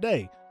proper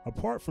day,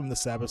 apart from the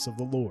Sabbaths of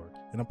the Lord,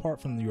 and apart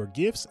from your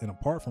gifts, and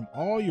apart from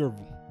all your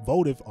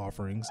votive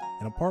offerings,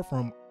 and apart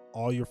from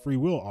all your free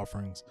will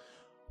offerings,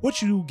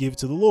 which you give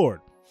to the Lord.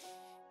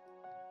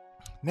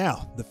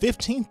 Now, the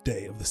 15th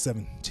day of the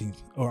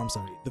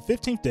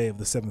 15th day of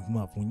the 7th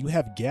month, when you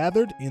have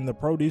gathered in the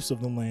produce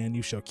of the land,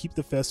 you shall keep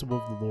the festival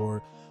of the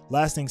Lord,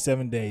 lasting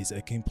 7 days, a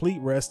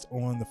complete rest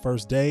on the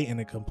first day and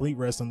a complete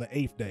rest on the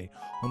 8th day.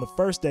 On the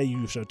first day,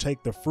 you shall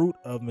take the fruit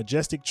of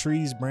majestic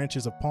trees,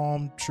 branches of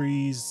palm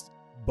trees,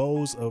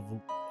 boughs of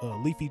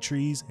leafy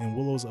trees, and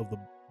willows of the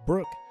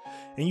brook,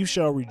 and you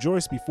shall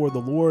rejoice before the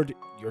Lord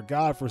your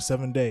God for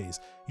 7 days.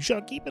 You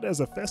shall keep it as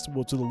a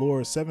festival to the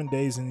Lord 7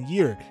 days in the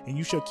year, and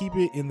you shall keep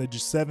it in the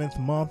 7th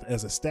month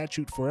as a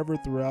statute forever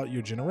throughout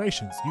your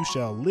generations. You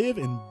shall live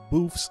in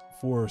booths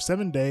for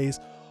 7 days.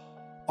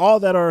 All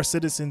that are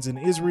citizens in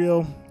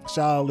Israel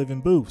shall live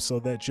in booths, so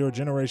that your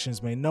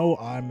generations may know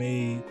I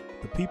made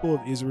the people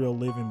of Israel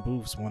live in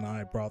booths when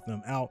I brought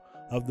them out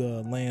of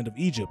the land of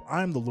Egypt.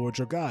 I am the Lord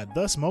your God.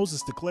 Thus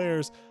Moses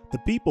declares the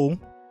people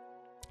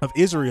of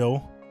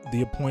Israel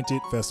the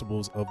appointed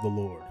festivals of the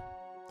Lord.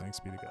 Thanks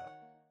be to God.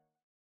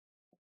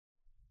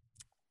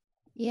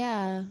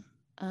 Yeah.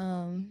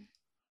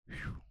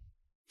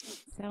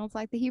 Sounds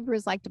like the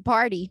Hebrews like to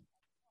party.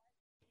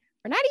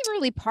 Or not even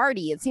really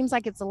party. It seems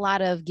like it's a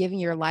lot of giving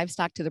your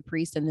livestock to the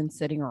priest and then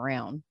sitting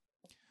around.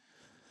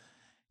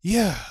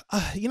 Yeah.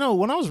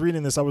 When I was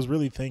reading this, I was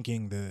really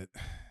thinking that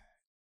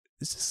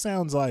this just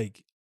sounds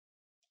like,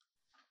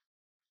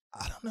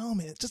 I don't know,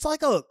 man, just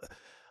like a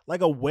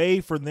way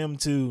for them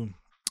to,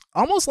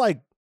 almost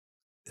like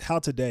how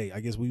today, I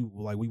guess we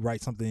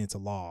write something into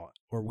law,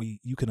 or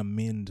you can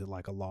amend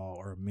like a law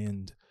or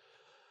amend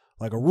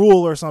like a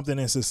rule or something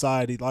in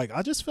society. Like,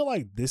 I just feel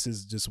like this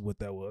is just what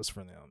that was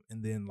for them.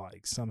 And then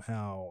like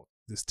somehow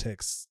this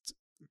text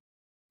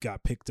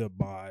got picked up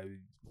by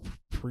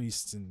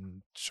priests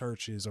and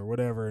churches or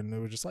whatever, and they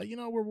were just like,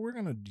 we're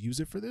gonna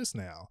use it for this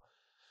now.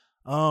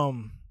 I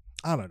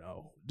don't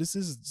know. This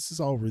is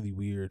all really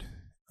weird.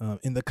 But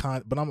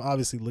I'm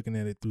obviously looking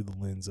at it through the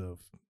lens of,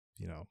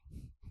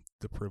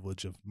 the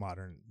privilege of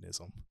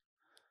modernism.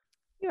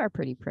 You are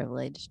pretty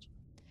privileged.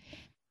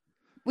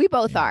 We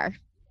both are.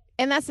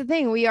 And that's the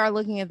thing. We are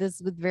looking at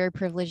this with very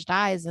privileged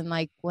eyes. And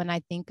like, when I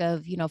think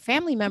of,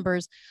 family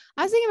members,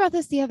 I was thinking about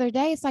this the other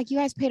day. It's like, you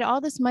guys paid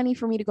all this money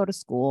for me to go to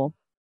school.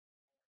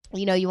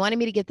 You wanted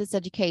me to get this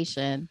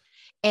education.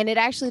 And it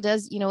actually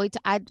does,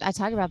 I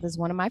talk about this.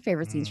 One of my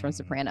favorite scenes from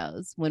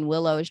Sopranos, when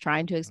Willow is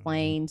trying to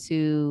explain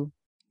to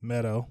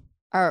Meadow.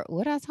 Or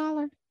what did I call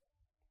her?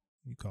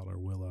 You call her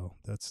Willow.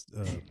 That's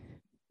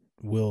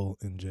Will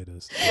and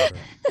Jada's daughter.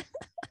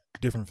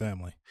 Different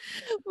family.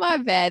 My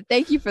bad.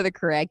 Thank you for the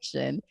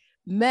correction.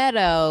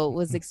 Meadow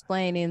was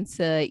explaining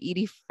to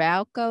Edie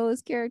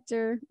Falco's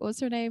character. What's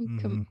her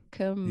name?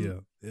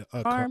 Carmela.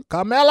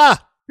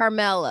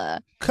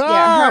 Carmela.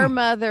 Yeah, her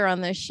mother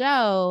on the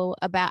show,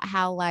 about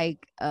how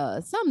like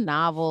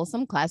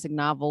some classic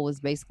novel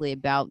was basically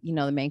about,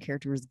 the main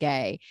character was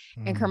gay.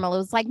 And Carmela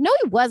was like, no,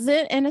 he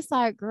wasn't. And it's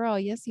like, girl,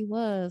 yes, he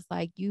was.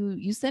 Like,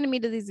 you sending me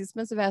to these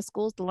expensive ass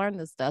schools to learn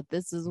this stuff.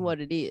 This is what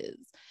it is.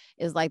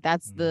 It's like,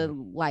 that's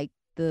the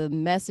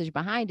message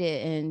behind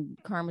it. And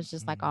Carmen's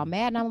just like all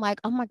mad. And I'm like,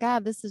 oh my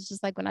God, this is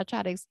just like when I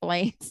try to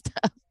explain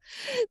stuff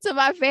to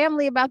my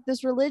family about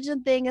this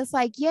religion thing. It's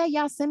like, yeah,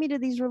 y'all send me to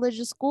these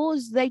religious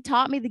schools. They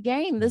taught me the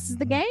game. This is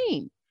the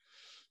game.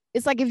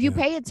 It's like, if you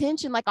pay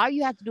attention, like all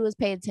you have to do is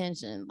pay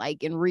attention,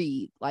 like, and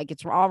read, like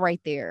it's all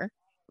right there.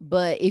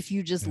 But if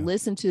you just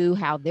listen to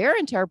how they're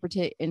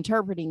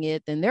interpreting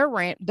it, then they're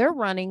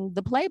running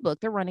the playbook.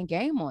 They're running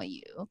game on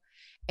you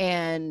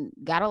and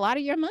got a lot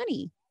of your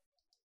money.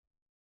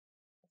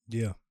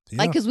 Yeah.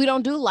 Like, because we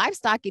don't do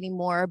livestock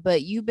anymore,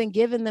 but you've been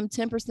giving them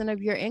 10%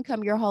 of your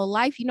income your whole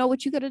life. You know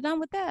what you could have done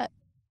with that?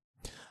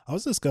 I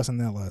was discussing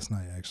that last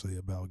night, actually,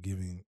 about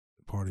giving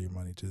part of your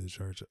money to the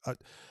church.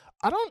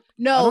 I don't.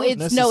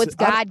 It's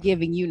God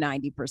giving you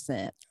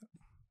 90%.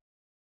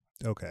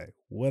 Okay,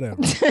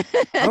 whatever.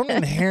 I don't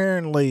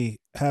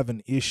inherently have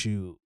an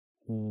issue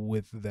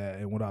with that.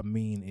 And what I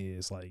mean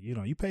is, like,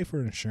 you pay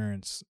for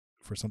insurance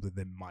for something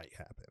that might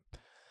happen.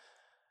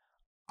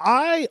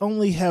 I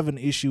only have an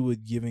issue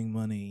with giving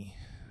money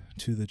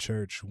to the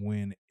church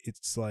when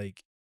it's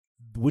like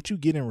what you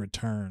get in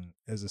return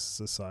as a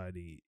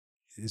society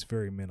is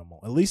very minimal,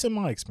 at least in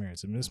my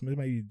experience. And this may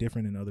be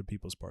different in other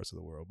people's parts of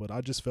the world, but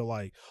I just feel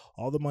like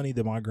all the money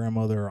that my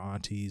grandmother or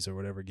aunties or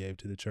whatever gave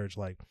to the church,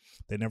 like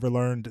they never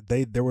learned,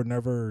 there were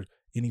never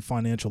any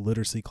financial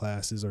literacy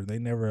classes, or they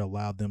never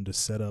allowed them to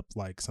set up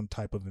like some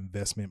type of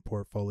investment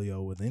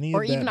portfolio with any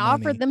or of that even money.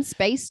 Offered them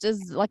space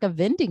as like a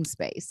vending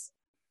space.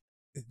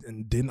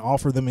 And didn't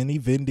offer them any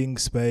vending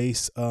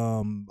space.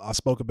 I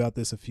spoke about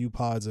this a few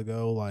pods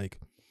ago, like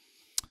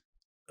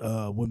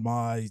when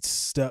my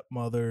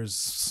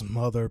stepmother's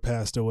mother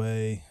passed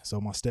away, so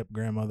my step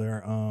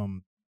grandmother,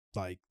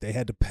 like they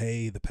had to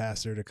pay the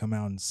pastor to come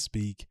out and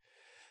speak.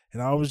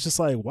 And I was just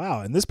like,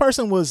 wow. And this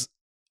person was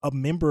a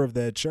member of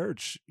that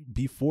church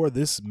before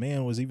this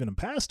man was even a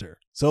pastor.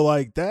 So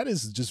like, that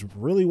is just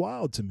really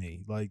wild to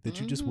me. Like that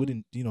you just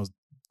wouldn't,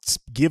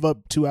 give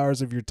up 2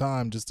 hours of your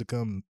time just to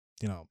come,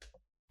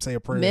 say a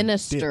prayer.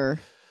 Minister.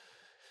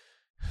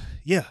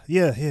 Yeah.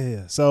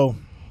 So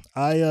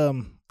I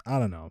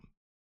don't know.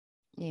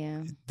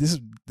 Yeah.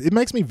 It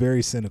makes me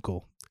very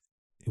cynical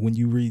when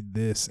you read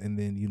this, and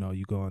then you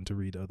go on to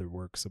read other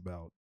works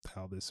about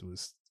how this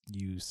was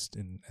used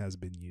and has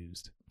been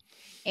used.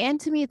 And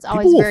to me, it's People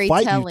always will very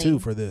fight telling. you too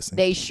for this.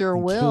 They sure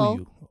and will. Kill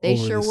you they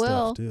over sure this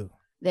will. Stuff too.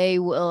 They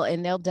will,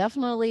 and they'll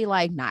definitely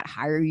like not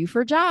hire you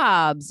for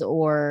jobs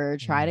or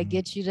try to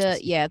get you to.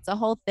 Yeah, it's a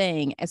whole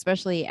thing,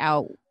 especially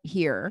out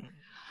here.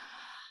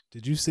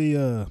 Did you see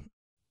the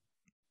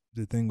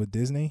thing with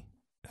Disney?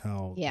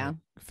 How Yeah.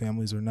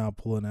 families are now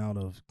pulling out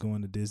of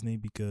going to Disney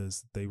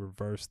because they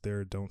reversed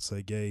their "Don't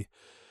Say Gay"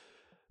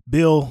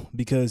 bill.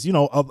 Because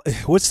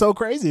what's so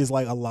crazy is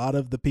like a lot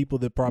of the people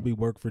that probably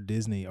work for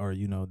Disney are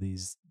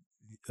these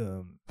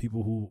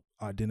people who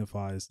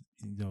identify as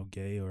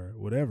gay or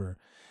whatever,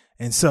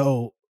 and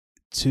so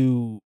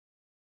to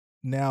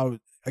now,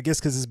 I guess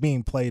because it's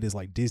being played as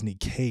like Disney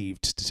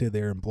caved to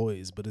their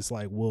employees, but it's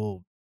like,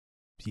 well,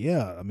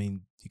 yeah, I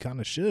mean, you kind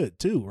of should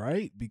too,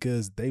 right?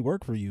 Because they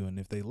work for you, and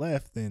if they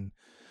left, then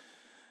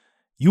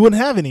you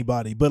wouldn't have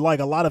anybody. But like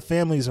a lot of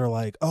families are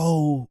like,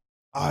 oh,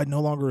 I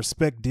no longer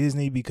respect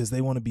Disney because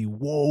they want to be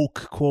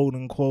woke, quote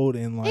unquote,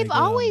 and like they've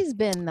always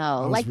been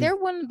though. Like they're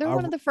one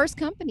of the first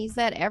companies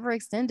that ever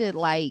extended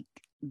like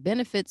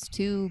benefits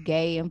to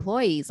gay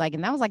employees. Like,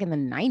 and that was like in the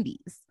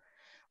 90s.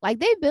 Like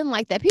they've been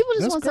like that. People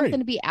just want something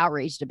to be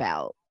outraged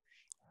about.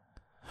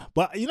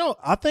 But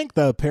I think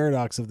the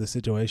paradox of the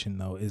situation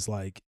though is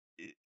like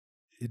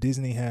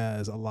Disney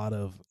has a lot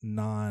of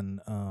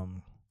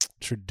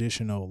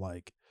non-traditional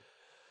like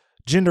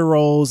gender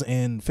roles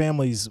and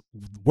families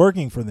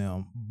working for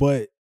them,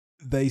 but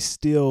they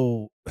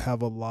still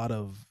have a lot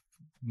of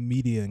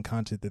media and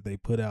content that they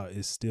put out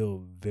is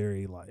still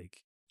very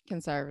like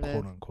conservative,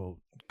 quote unquote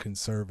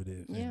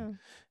conservative. Yeah.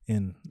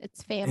 And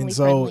it's family and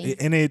so friendly.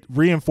 And it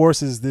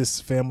reinforces this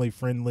family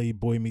friendly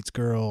boy meets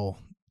girl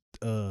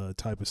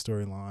type of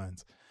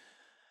storylines.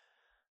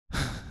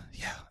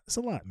 Yeah, it's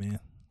a lot, man.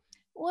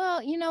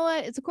 Well, you know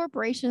what? It's a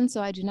corporation,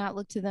 so I do not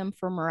look to them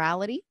for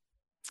morality.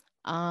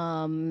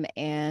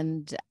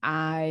 And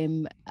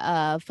I'm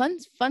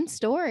fun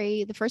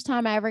story. The first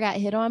time I ever got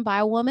hit on by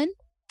a woman,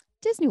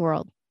 Disney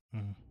World.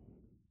 Mm.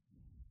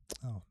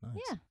 Oh, nice.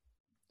 Yeah.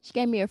 She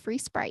gave me a free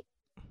Sprite.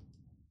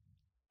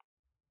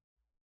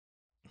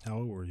 How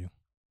old were you?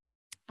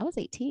 I was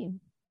 18.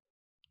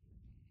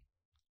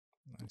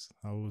 Nice.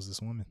 How old was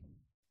this woman?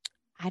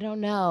 I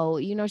don't know.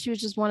 She was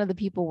just one of the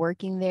people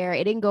working there.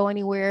 It didn't go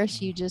anywhere.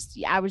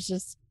 I was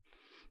just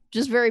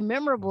very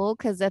memorable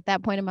because at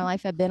that point in my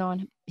life, I'd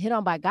been hit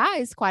on by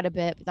guys quite a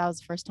bit, but that was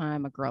the first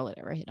time a girl had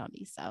ever hit on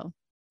me. So,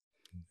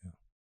 yeah.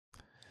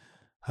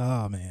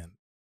 Oh man.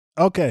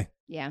 Okay.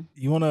 Yeah.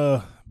 You want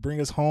to bring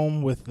us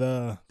home with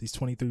these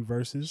 23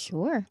 verses?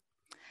 Sure.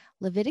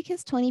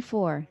 Leviticus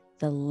 24,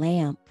 the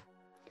lamp.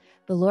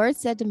 The Lord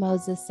said to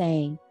Moses,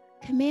 saying,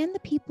 "Command the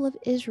people of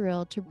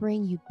Israel to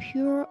bring you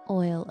pure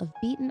oil of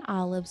beaten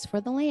olives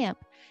for the lamp,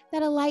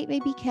 that a light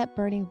may be kept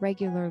burning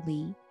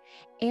regularly.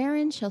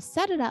 Aaron shall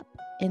set it up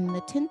in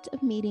the tent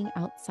of meeting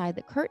outside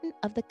the curtain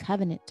of the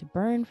covenant to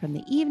burn from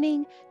the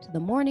evening to the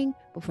morning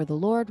before the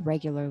Lord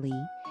regularly.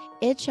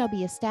 It shall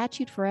be a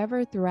statute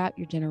forever throughout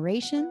your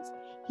generations.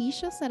 He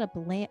shall set up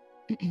the lamps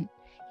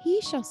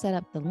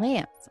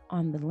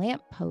on the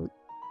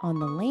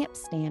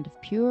lampstand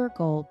of pure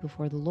gold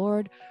before the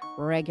Lord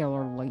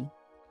regularly.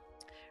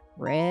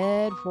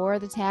 Bread for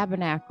the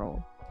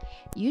tabernacle.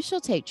 You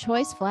shall take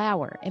choice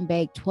flour and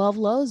bake 12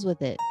 loaves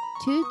with it.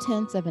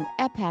 2/10 of an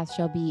ephah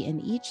shall be in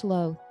each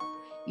loaf.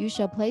 You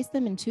shall place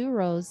them in 2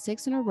 rows,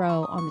 6 in a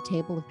row, on the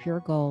table of pure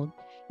gold.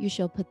 You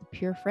shall put the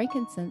pure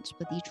frankincense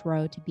with each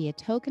row to be a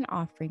token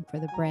offering for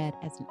the bread,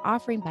 as an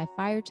offering by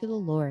fire to the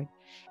Lord.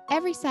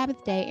 Every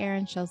Sabbath day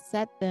Aaron shall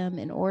set them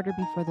in order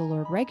before the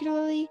Lord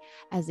regularly,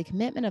 as a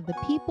commitment of the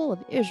people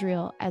of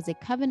Israel, as a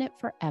covenant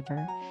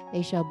forever.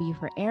 They shall be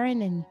for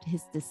Aaron and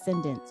his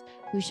descendants,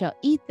 who shall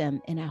eat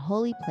them in a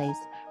holy place,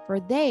 for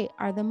they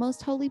are the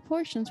most holy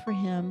portions for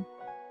him.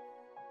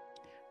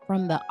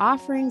 From the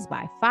offerings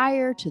by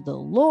fire to the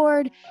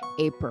Lord,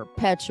 a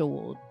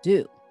perpetual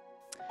due."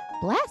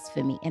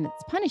 Blasphemy and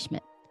its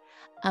punishment.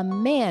 A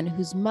man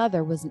whose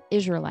mother was an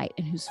Israelite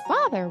and whose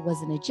father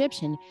was an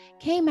Egyptian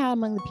came out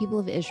among the people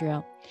of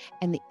Israel,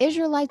 and the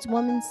Israelite's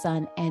woman's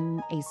son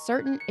and a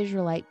certain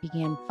Israelite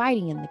began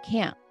fighting in the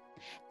camp.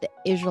 The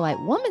Israelite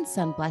woman's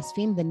son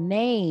blasphemed the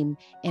name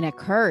in a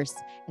curse,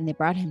 and they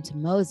brought him to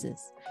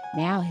Moses.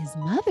 Now his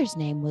mother's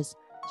name was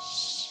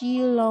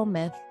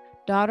Shelomith,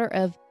 daughter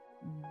of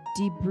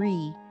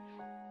Dibri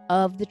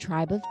of the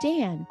tribe of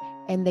Dan,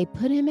 and they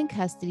put him in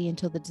custody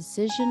until the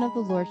decision of the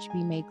Lord should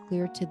be made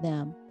clear to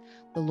them.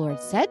 The Lord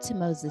said to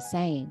Moses,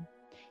 saying,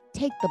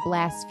 "Take the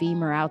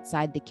blasphemer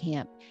outside the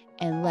camp,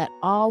 and let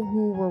all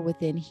who were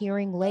within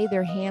hearing lay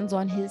their hands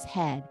on his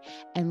head,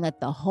 and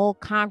let the whole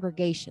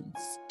congregation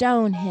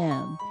stone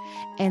him,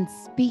 and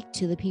speak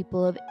to the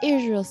people of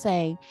Israel,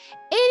 saying,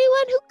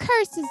 anyone who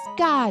curses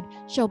God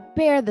shall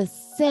bear the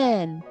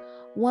sin.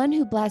 One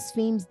who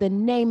blasphemes the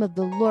name of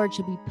the Lord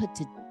shall be put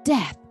to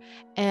death,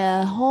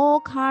 and a whole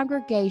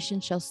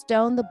congregation shall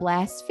stone the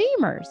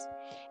blasphemers.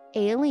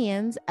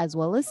 Aliens, as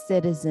well as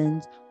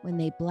citizens, when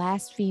they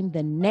blaspheme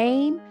the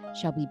name,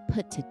 shall be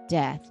put to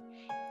death.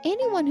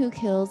 Anyone who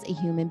kills a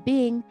human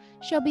being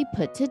shall be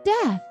put to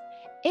death.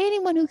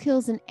 Anyone who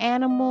kills an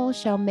animal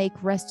shall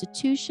make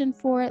restitution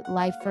for it,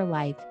 life for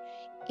life.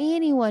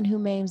 Anyone who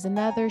maims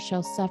another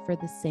shall suffer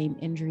the same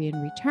injury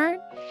in return,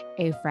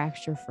 a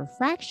fracture for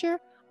fracture,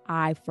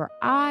 eye for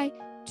eye,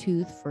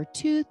 tooth for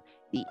tooth.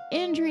 The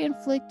injury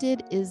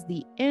inflicted is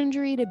the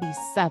injury to be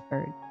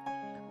suffered.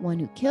 One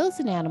who kills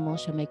an animal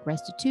shall make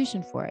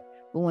restitution for it,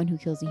 but one who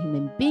kills a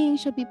human being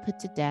shall be put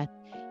to death.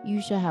 You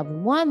shall have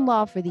one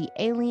law for the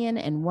alien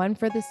and one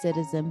for the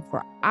citizen,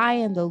 for I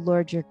am the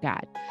Lord your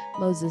God.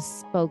 Moses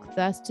spoke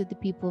thus to the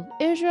people of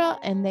Israel,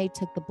 and they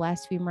took the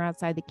blasphemer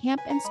outside the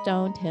camp and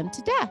stoned him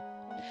to death.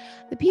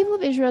 The people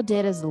of Israel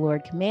did as the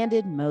Lord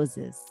commanded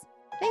Moses.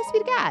 Thanks be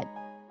to God.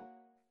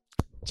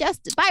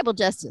 Bible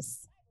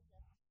justice.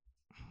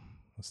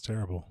 That's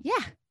terrible.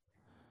 Yeah.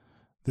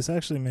 This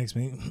actually makes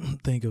me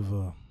think of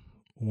a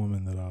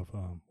woman that I've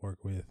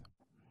worked with.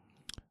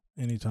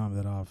 Anytime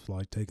that I've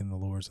like taken the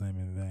Lord's name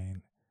in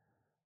vain,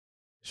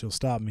 she'll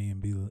stop me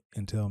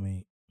and tell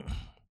me,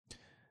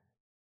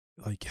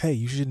 like, "Hey,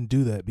 you shouldn't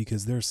do that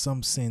because there's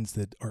some sins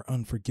that are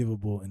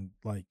unforgivable and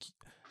like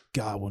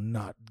God will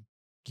not,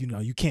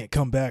 you can't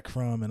come back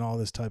from and all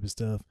this type of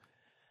stuff."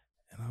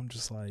 And I'm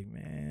just like,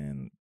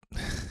 man,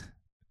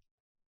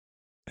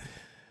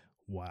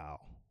 wow.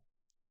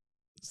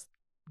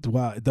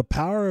 Wow, the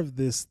power of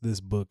this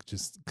book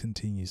just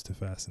continues to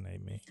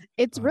fascinate me.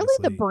 It's honestly. really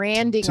the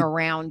branding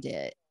around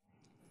it.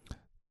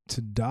 To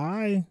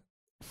die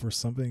for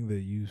something that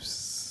you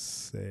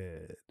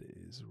said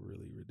is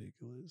really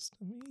ridiculous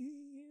to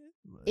me.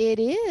 Like, it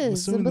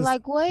is. But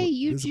like, wait,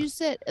 you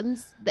said,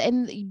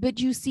 but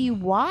you see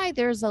why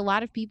there's a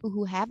lot of people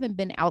who haven't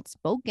been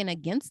outspoken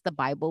against the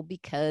Bible,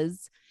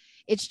 because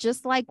it's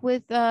just like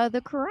with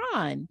the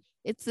Quran.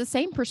 It's the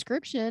same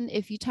prescription.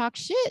 If you talk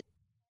shit,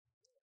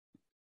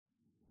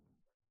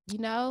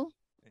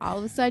 all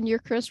of a sudden you're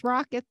Chris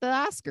Rock at the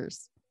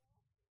Oscars.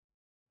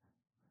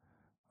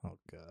 Oh,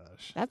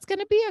 gosh. That's going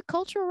to be a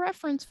cultural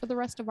reference for the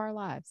rest of our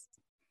lives.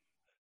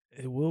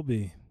 It will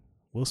be.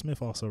 Will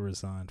Smith also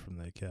resigned from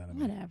the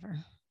Academy.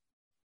 Whatever.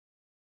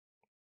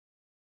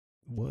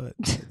 What?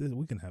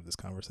 We can have this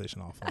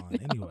conversation offline.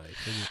 Anyway.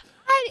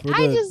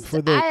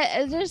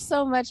 There's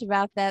so much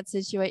about that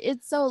situation.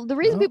 It's so, the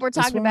reason people are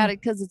talking about it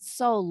because it's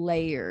so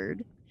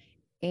layered.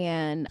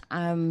 And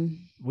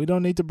we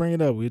don't need to bring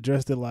it up. We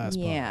addressed it last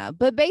time. Yeah,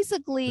 but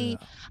basically,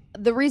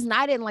 the reason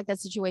I didn't like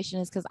that situation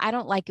is because I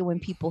don't like it when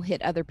people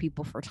hit other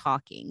people for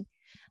talking.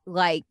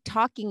 Like,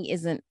 talking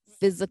isn't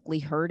physically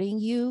hurting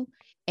you,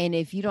 and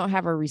if you don't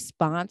have a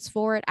response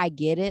for it, I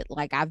get it.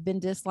 Like, I've been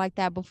dissed like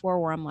that before,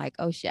 where I'm like,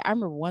 oh shit. I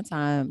remember one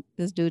time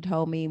this dude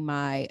told me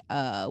my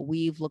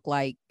weave looked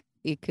like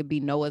it could be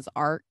Noah's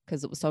Ark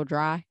because it was so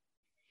dry,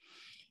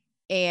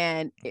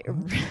 and how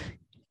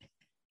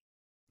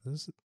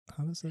does that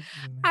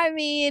I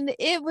mean,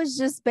 it was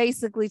just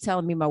basically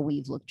telling me my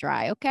weave looked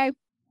dry, okay?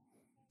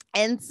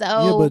 And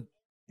so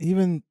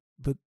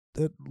but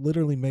that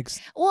literally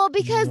makes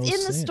because no in the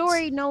sense.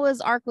 story,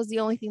 Noah's Ark was the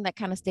only thing that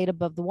kind of stayed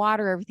above the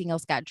water. Everything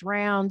else got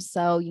drowned.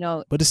 So,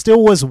 but it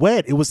still was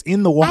wet. It was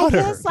in the water.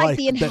 I guess like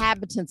the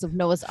inhabitants of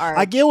Noah's Ark.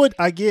 I get.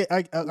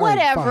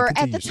 Whatever.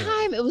 Fine, at the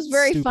time, it was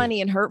very funny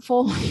and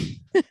hurtful.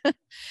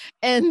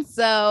 And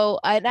so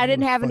I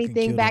didn't have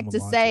anything back to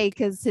say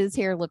because his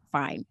hair looked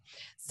fine.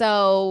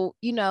 So,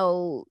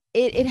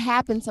 it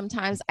happens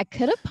sometimes. I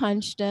could have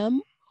punched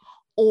him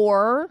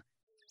or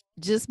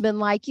just been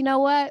like, you know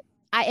what?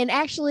 And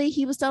actually,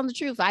 he was telling the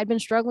truth. I'd been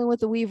struggling with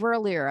the weave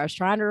earlier. I was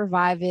trying to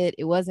revive it.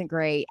 It wasn't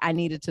great. I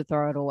needed to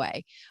throw it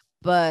away.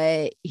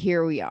 But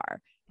here we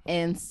are.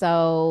 And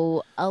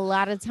so a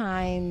lot of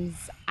times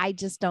I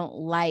don't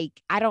like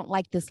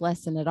this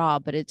lesson at all.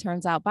 But it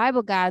turns out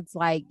Bible God's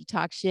like, you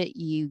talk shit,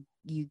 you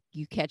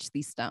catch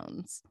these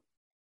stones.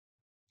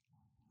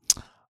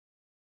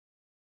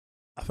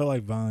 I feel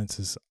like violence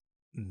is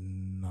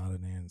not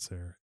an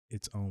answer.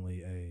 It's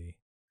only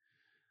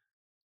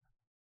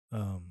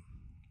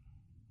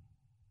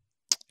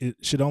it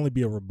should only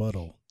be a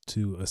rebuttal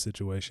to a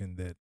situation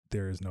that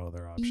there is no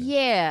other option.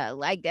 Yeah,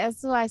 like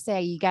that's why I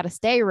say you got to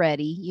stay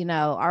ready,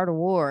 Art of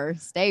War,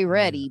 stay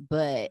ready. Yeah.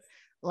 But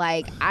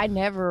like, I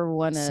never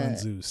want to. Sun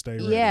Tzu, stay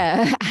ready.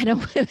 Yeah, I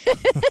don't.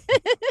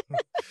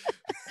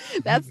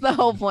 That's the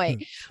whole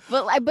point.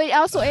 But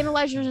also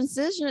analyze your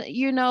decision,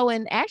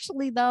 and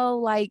actually though,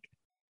 like,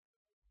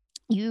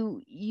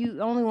 you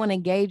only want to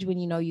engage when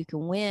you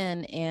can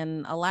win.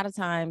 And a lot of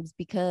times,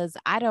 because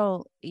I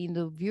don't,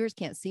 viewers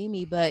can't see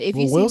me, but if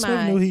you see Will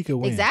Smith knew he could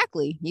win.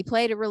 Exactly, he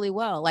played it really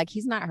well. Like,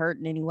 he's not hurt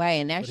in any way,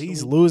 and actually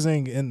he's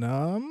losing. And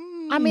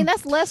I mean,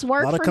 that's less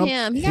work for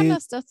him. He got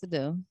enough stuff to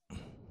do.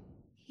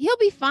 He'll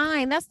be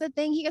fine. That's the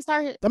thing. He can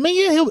start. I mean,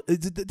 yeah.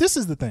 This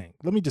is the thing.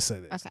 Let me just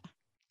say this. Okay.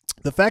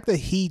 The fact that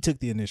he took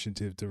the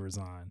initiative to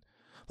resign,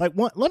 let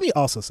me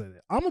also say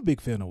that I'm a big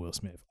fan of Will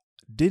Smith.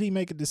 Did he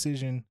make a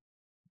decision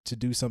to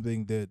do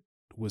something that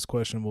was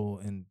questionable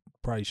and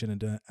probably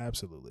shouldn't have done?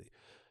 Absolutely.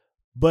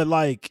 But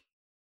like,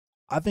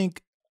 I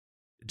think,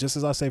 just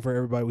as I say for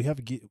everybody, we have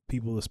to give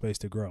people the space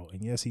to grow.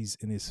 And yes, he's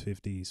in his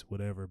 50s,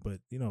 whatever, but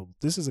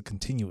this is a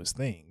continuous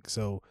thing.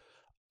 So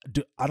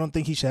I don't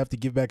think he should have to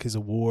give back his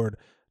award.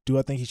 Do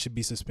I think he should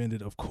be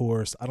suspended? Of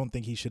course. I don't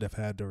think he should have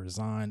had to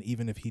resign,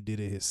 even if he did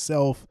it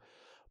himself.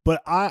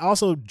 But I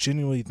also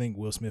genuinely think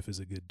Will Smith is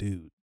a good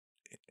dude.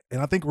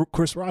 And I think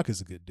Chris Rock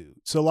is a good dude.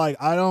 So,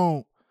 like, I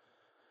don't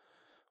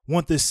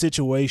want this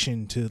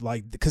situation to,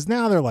 like, because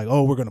now they're like,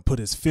 oh, we're going to put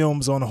his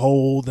films on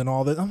hold and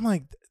all that. I'm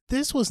like,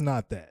 this was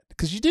not that.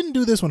 Because you didn't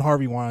do this when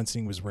Harvey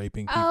Weinstein was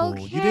raping people.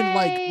 Okay. You didn't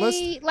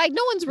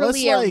no one's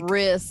really at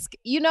risk.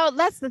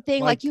 That's the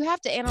thing. Like, you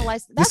have to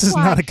analyze. This is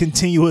not a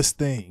continuous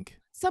thing.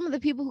 Some of the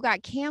people who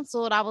got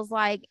canceled, I was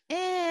like,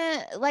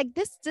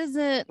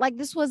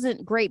 this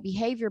wasn't great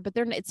behavior, but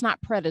it's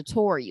not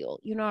predatorial.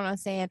 You know what I'm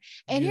saying?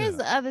 And here's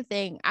the other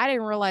thing. I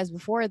didn't realize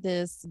before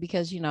this,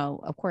 because,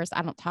 of course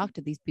I don't talk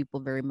to these people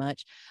very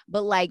much,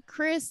 but like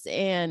Chris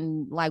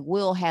and like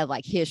Will had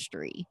like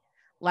history.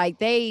 Like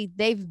they've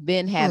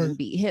been having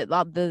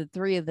the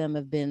three of them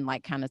have been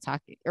like kind of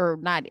talking, or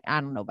not. I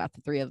don't know about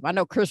the three of them. I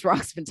know Chris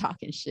Rock's been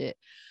talking shit.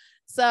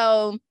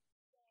 So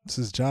it's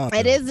his job.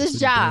 It is his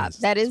job.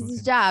 That is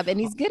his job,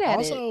 and he's good at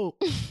it. Also,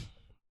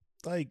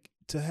 like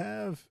to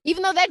have,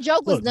 even though that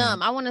joke was dumb.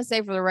 Man, I want to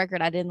say for the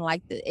record, I didn't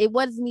like it. It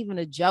wasn't even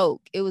a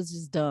joke. It was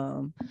just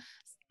dumb.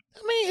 I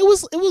mean,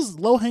 it was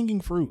low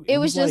hanging fruit. It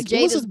was just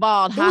Jada's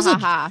bald. Ha ha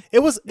ha. It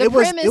was a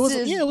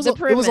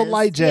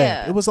light jab.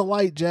 Yeah. It was a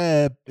light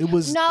jab. It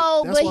was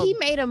he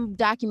made a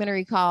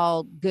documentary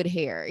called Good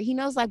Hair. He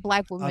knows like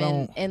black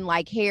women and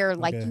like hair,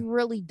 like you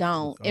really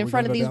don't in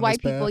front of these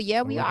white people.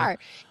 Yeah, we are.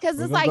 Because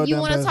it's like, you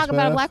want to talk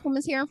about a black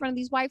woman's hair in front of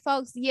these white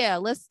folks? Yeah,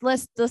 let's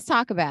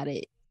talk about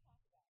it.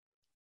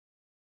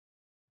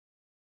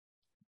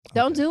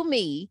 Don't do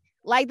me.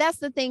 Like, that's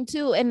the thing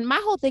too. And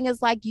my whole thing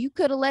is like, you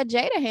could have let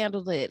Jada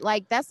handle it.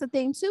 Like, that's the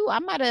thing too. I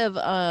might have,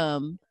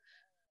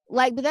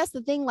 but that's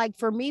the thing. Like,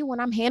 for me, when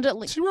I'm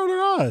handling, she wrote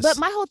her eyes. But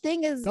my whole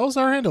thing is that was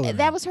her handling.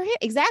 That was her.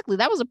 Exactly.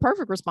 That was a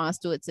perfect response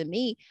to it to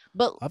me.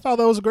 But I thought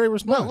that was a great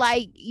response. But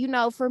like,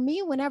 for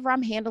me, whenever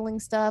I'm handling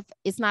stuff,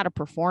 it's not a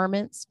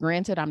performance.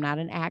 Granted, I'm not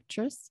an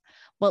actress.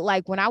 But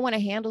like when I want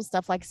to handle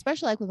stuff, like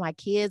especially like with my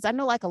kids, I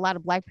know like a lot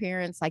of black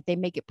parents, like they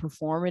make it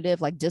performative,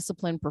 like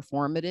discipline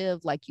performative,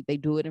 like they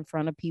do it in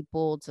front of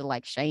people to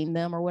like shame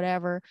them or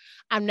whatever.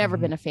 I've never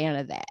been a fan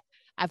of that.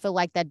 I feel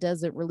like that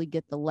doesn't really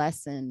get the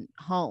lesson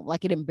home.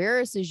 Like it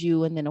embarrasses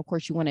you. And then of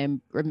course you want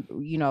to,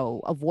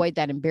 avoid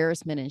that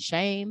embarrassment and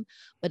shame.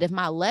 But if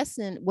my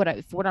lesson, what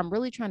I'm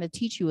really trying to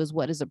teach you is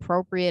what is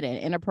appropriate and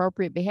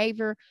inappropriate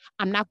behavior,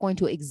 I'm not going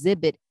to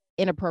exhibit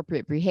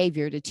inappropriate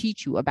behavior to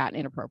teach you about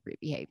inappropriate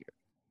behavior.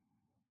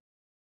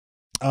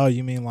 Oh,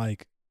 you mean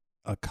like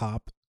a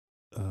cop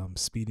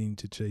speeding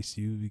to chase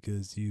you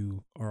because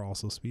you are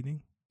also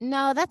speeding?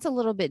 No, that's a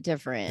little bit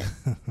different.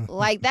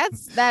 Like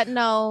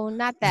no,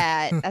 not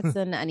that. That's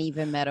an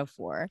uneven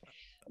metaphor.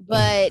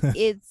 But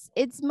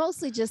it's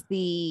mostly just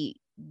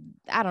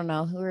I don't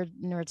know,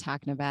 we're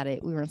talking about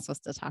it. We weren't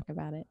supposed to talk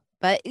about it.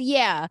 But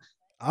yeah.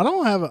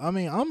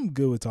 I'm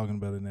good with talking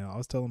about it now. I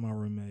was telling my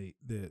roommate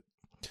that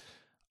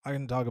I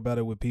can talk about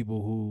it with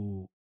people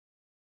who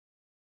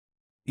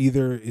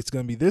either it's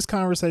going to be this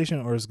conversation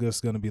or it's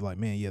just going to be like,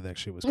 man, yeah, that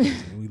shit was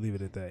crazy. And we leave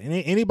it at that. And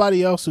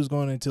anybody else who's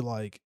going into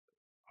like,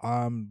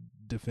 I'm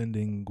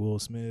defending Will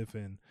Smith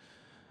and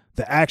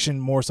the action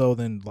more so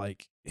than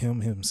like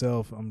him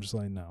himself, I'm just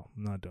like, no,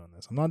 I'm not doing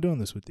this. I'm not doing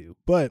this with you.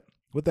 But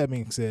with that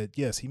being said,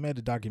 yes, he made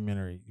a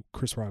documentary.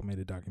 Chris Rock made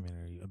a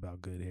documentary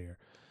about good hair.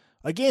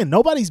 Again,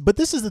 but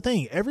this is the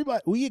thing.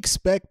 We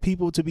expect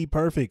people to be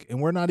perfect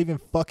and we're not even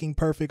fucking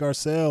perfect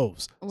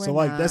ourselves.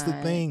 That's the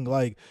thing.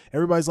 Like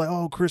everybody's like,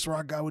 oh, Chris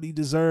Rock got what he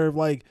deserved.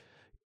 Like,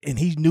 and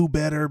he knew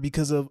better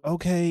because of,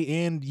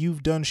 and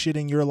you've done shit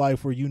in your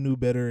life where you knew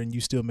better and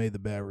you still made the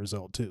bad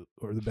result too,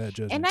 or the bad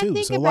judgment too. And I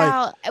think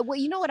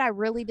what I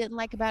really didn't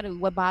like about it,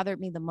 what bothered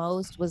me the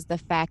most was the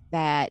fact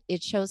that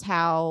it shows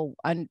how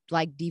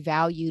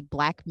devalued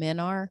black men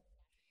are.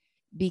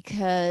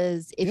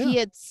 Because if he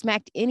had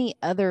smacked any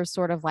other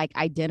sort of like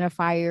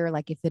identifier,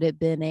 like if it had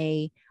been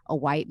a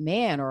white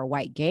man or a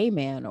white gay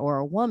man or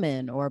a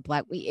woman or a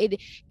black,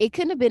 it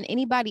couldn't have been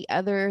anybody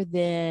other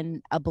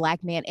than a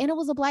black man. And it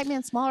was a black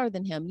man smaller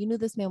than him. You knew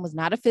this man was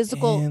not a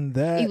physical,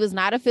 he was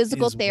not a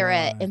physical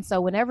threat. And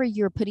so whenever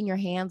you're putting your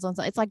hands on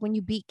something, it's like when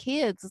you beat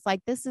kids, it's like,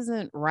 this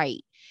isn't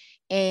right.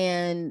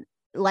 And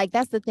like,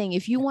 that's the thing.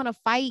 If you want to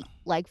fight,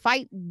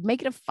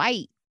 make it a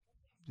fight.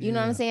 You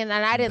know what I'm saying? And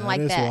I didn't like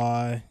that. That's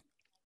why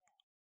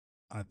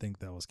I think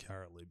that was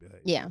cowardly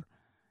behavior. Yeah.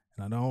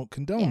 And I don't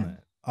condone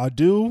that. I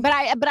do. But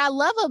I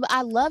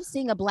love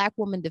seeing a black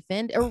woman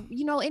defend, or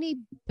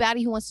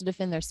anybody who wants to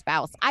defend their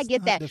spouse. I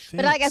get that.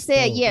 But like I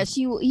said,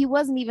 he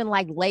wasn't even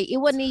like late. It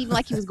wasn't even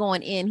like he was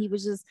going in. He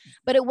was just,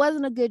 but it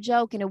wasn't a good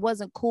joke and it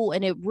wasn't cool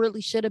and it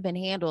really should have been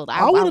handled.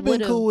 I would have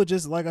been cool with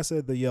just, like I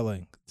said, the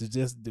yelling,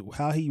 just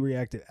how he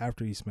reacted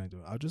after he smacked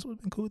him. I just would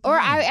have been cool with that. Or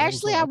I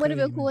would have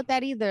been cool with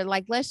that either.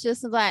 Like, let's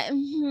just like,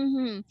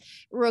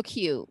 real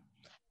cute.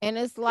 And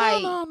it's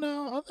like,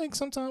 no. I think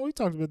sometimes we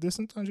talked about this.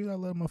 Sometimes you gotta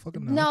let a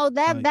motherfucker know. no,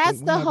 Like, that's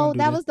we're the not whole. gonna do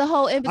That was the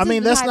whole impetus. I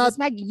mean, that's behind not. this,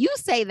 Maggie. You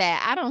say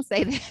that. I don't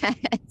say that.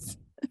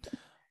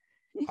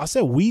 I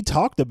said we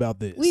talked about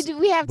this. We do.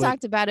 We have but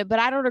talked about it, but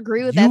I don't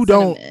agree with that. You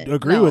don't sentiment.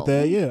 agree with No.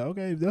 that? Yeah,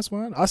 okay, that's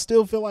fine. I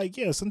still feel like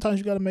sometimes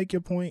you got to make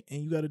your point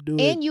and you got to do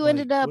it. And you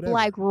ended up whatever.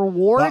 like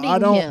rewarding I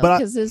don't- him but I-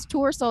 because his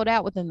tour sold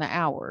out within the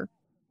hour.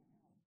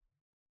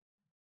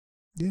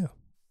 Yeah,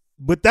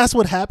 but that's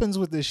what happens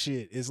with this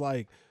shit. It's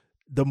like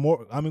the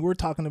more. I mean, we're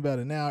talking about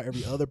it now.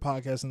 Every other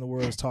podcast in the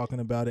world is talking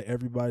about it.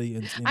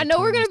 Everybody. I know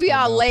we're gonna be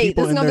all late.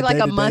 This is gonna be like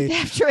a month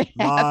after it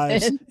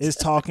lives happened. is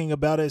talking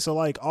about it. So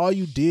like, all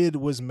you did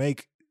was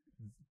make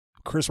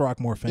Chris Rock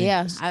more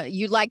famous. Yeah,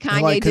 you like Kanye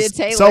And, like, did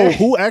Taylor. So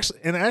who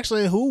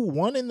who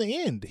won in the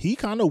end? He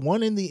kind of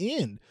won in the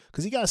end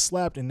because he got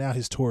slapped and now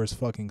his tour is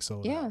fucking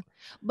sold out.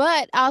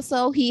 But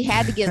also he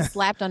had to get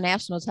slapped on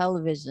national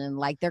television.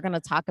 Like they're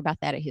gonna talk about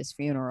that at his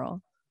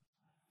funeral.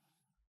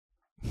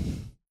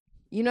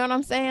 You know what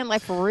I'm saying?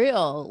 Like for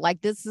real.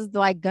 Like this is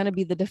like gonna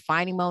be the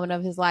defining moment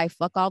of his life.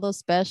 Fuck all those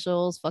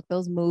specials. Fuck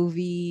those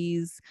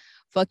movies.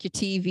 Fuck your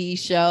TV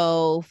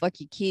show. Fuck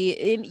your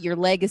kid. Your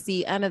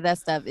legacy. None of that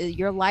stuff.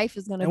 Your life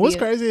is gonna. And what's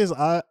crazy is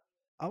I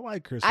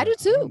like Chris. I do Rock.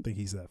 too. I don't think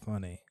he's that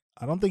funny.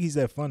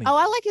 I Oh,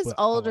 I like his but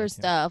I older like him.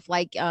 stuff.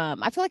 Like I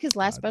feel like his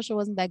last special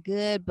wasn't that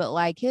good, but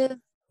like his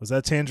Was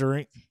that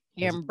Tangerine?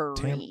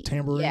 Tambourine.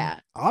 Tambourine. Yeah.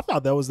 I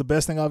thought that was the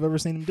best thing I've ever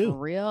seen him For do.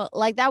 real.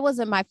 Like that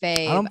wasn't my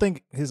fave. I don't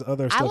think his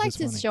other stuff I is liked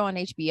funny. his show on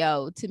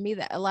HBO. To me,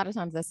 that a lot of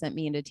times that sent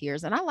me into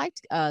tears. And I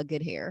liked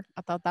Good Hair.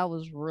 I thought that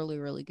was really,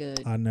 really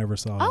good. I never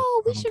saw it.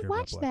 Oh, I we don't should care about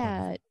watch Black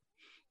Women. that.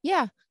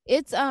 Yeah.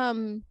 It's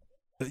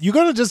You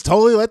gonna just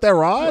totally let that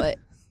ride? what?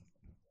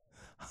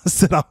 I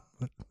said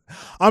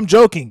I'm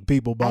joking,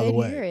 people. By I the didn't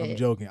way, hear I'm it.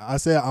 joking. I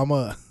said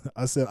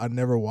I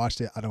never watched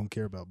it. I don't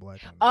care about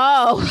Black Women.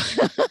 Oh.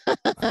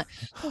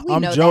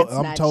 I'm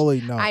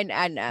totally no. I know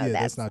Yeah,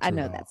 that's not I true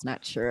know at all. that's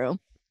not true.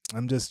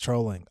 I'm just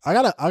trolling. I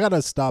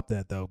gotta stop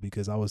that though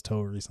because I was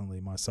told recently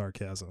my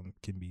sarcasm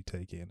can be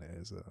taken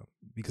as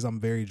because I'm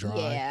very dry.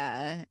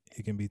 Yeah.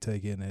 It can be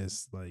taken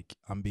as like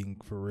I'm being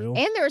for real.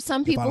 And there are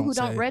some If I people don't who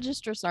don't say-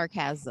 register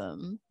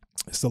sarcasm.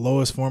 It's the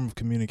lowest form of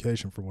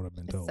communication from what I've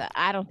been told. So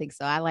I don't think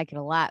so. I like it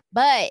a lot,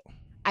 but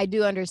I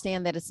do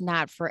understand that it's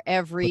not for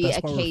every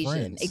that's why we're occasion.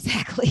 friends.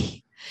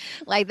 Exactly.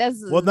 Like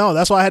that's Well, no,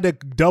 that's why I had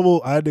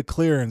to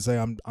clear and say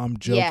I'm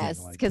joking.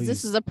 yes, like, because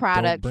this please is a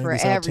product don't bring for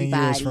this out 10 years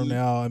everybody. from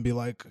now and be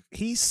like,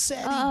 he said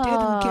he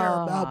didn't care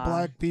about Ah.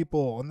 black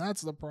people, and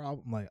that's the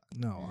problem. Like,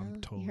 no, I'm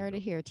Well, totally You heard it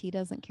here. T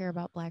doesn't care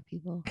about black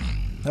people.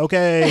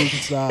 okay.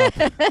 Stop.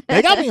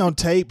 They got me on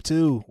tape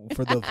too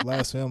for the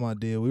last film I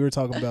did. We were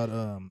talking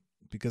about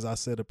because I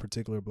said a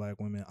particular black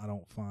woman I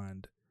don't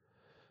find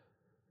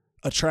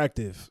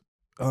attractive,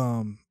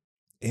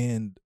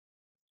 and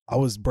I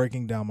was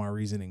breaking down my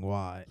reasoning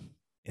why,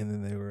 and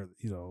then they were,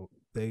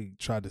 they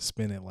tried to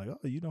spin it like, oh,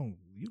 you don't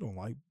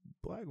like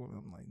black women.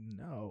 I'm like,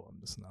 no,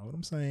 that's not what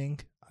I'm saying.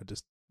 I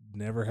just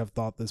never have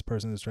thought this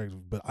person is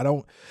attractive, but I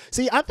don't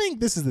see. I think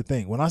this is the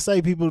thing when I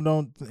say people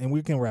don't, and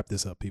we can wrap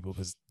this up, people,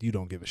 because you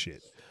don't give a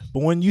shit.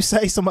 But when you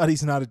say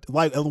somebody's not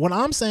like, when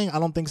I'm saying I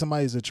don't think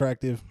somebody's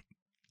attractive,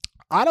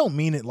 I don't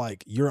mean it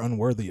like you're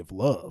unworthy of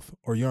love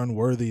or you're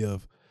unworthy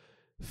of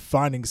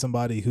finding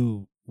somebody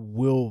who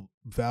will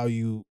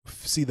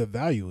see the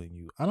value in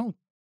you. I don't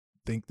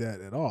think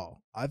that at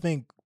all. I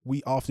think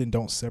we often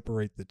don't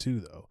separate the two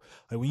though.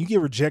 Like when you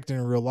get rejected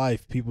in real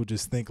life, people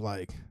just think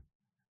like,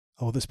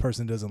 oh, this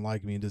person doesn't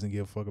like me and doesn't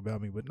give a fuck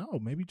about me. But no,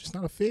 maybe just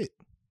not a fit.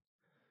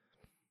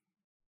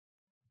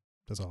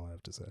 That's all I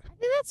have to say. I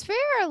think that's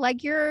fair.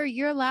 Like you're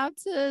allowed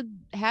to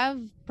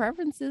have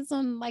preferences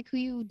on like who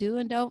you do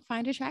and don't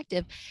find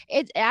attractive.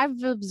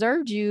 I've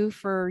observed you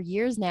for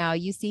years now.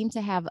 You seem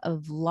to have a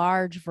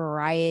large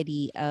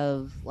variety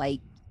of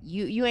like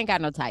you ain't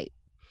got no type.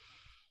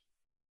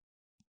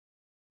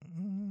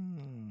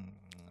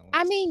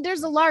 I mean,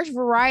 there's a large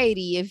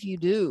variety if you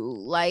do.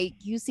 Like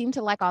you seem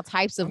to like all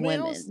types of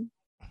women.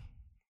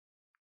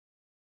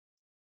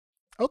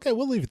 Okay,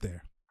 we'll leave it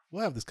there.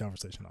 We'll have this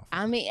conversation off.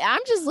 I mean,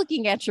 I'm just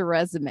looking at your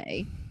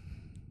resume.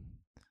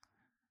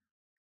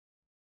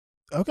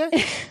 Okay.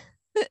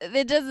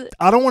 It doesn't.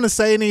 I don't want to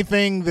say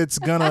anything that's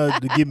gonna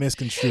get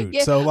misconstrued.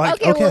 Yeah, So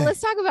like, okay, well, let's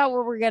talk about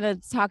what we're gonna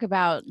talk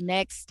about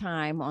next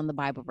time on the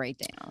Bible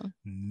Breakdown.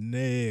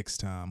 Next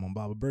time on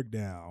Bible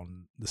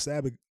Breakdown, the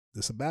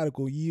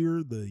sabbatical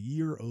year, the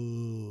year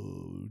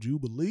of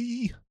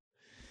Jubilee,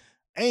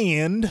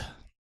 and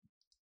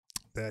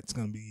that's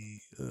gonna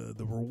be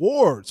the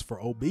rewards for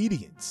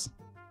obedience,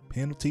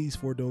 penalties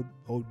for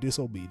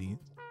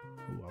disobedience.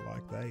 Ooh, I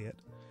like that.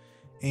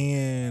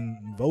 And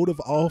votive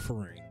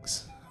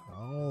offerings.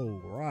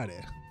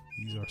 Alrighty.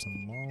 These are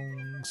some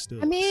long stuff.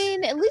 I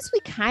mean, at least we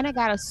kind of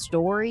got a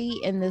story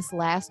in this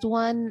last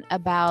one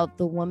about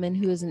the woman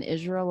who is an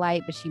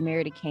Israelite, but she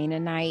married a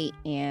Canaanite,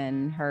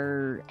 and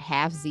her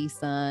half-Z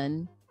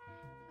son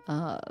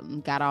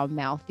got all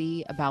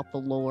mouthy about the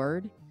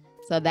Lord.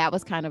 So that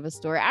was kind of a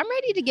story. I'm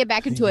ready to get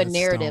back into a got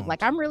narrative. stoned.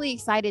 Like I'm really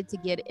excited to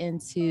get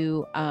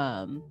into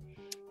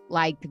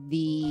like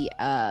the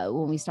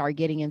when we start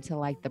getting into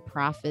like the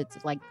prophets,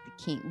 like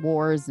the king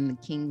wars and the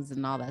kings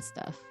and all that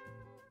stuff.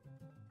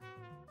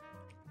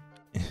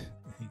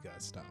 He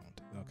got stoned.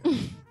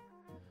 Okay.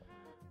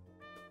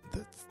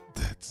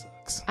 That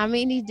sucks. I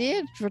mean, he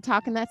did for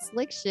talking that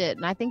slick shit.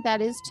 And I think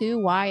that is too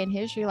why in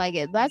history, like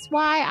it. That's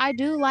why I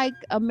do like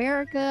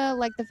America,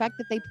 like the fact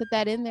that they put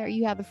that in there.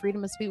 You have the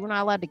freedom of speech. We're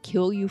not allowed to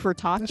kill you for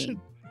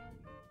talking.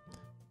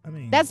 I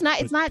mean, that's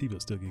not. It's not. People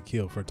still get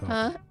killed for talking.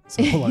 Huh?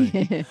 So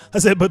like, I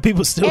said, but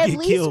people still At get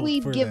least killed.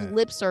 we for give that.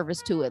 lip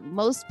service to it.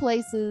 Most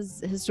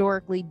places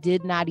historically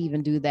did not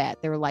even do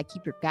that. They were like,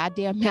 keep your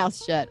goddamn mouth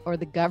shut or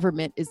the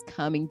government is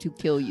coming to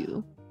kill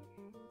you.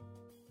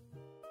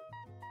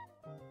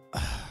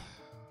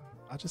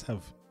 I just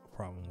have a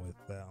problem with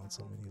that on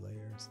so many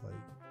layers. Like,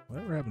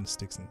 whatever happened to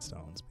sticks and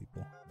stones,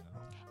 people? You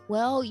know?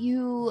 Well,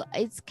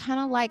 it's kind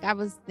of like I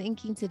was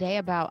thinking today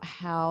about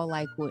how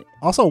like what.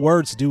 Also,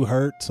 words do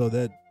hurt, so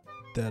that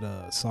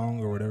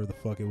song or whatever the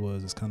fuck it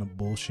was is kind of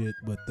bullshit.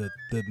 But the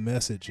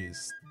message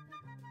is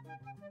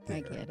there.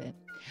 I get it.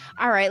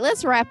 All right,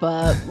 let's wrap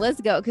up. Let's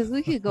go because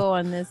we could go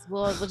on this.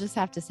 We'll just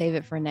have to save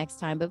it for next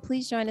time. But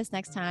please join us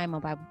next time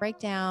on Bible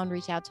Breakdown.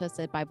 Reach out to us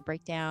at Bible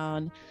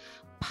Breakdown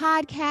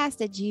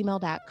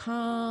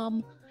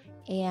podcast@gmail.com.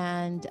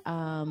 And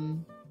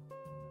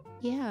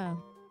yeah,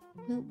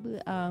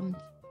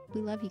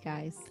 we love you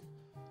guys.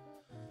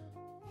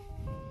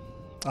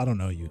 I don't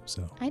know you,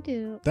 so I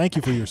do. thank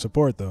you for your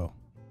support, though.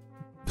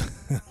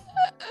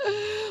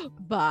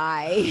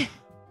 Bye.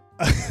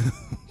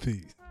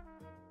 Peace.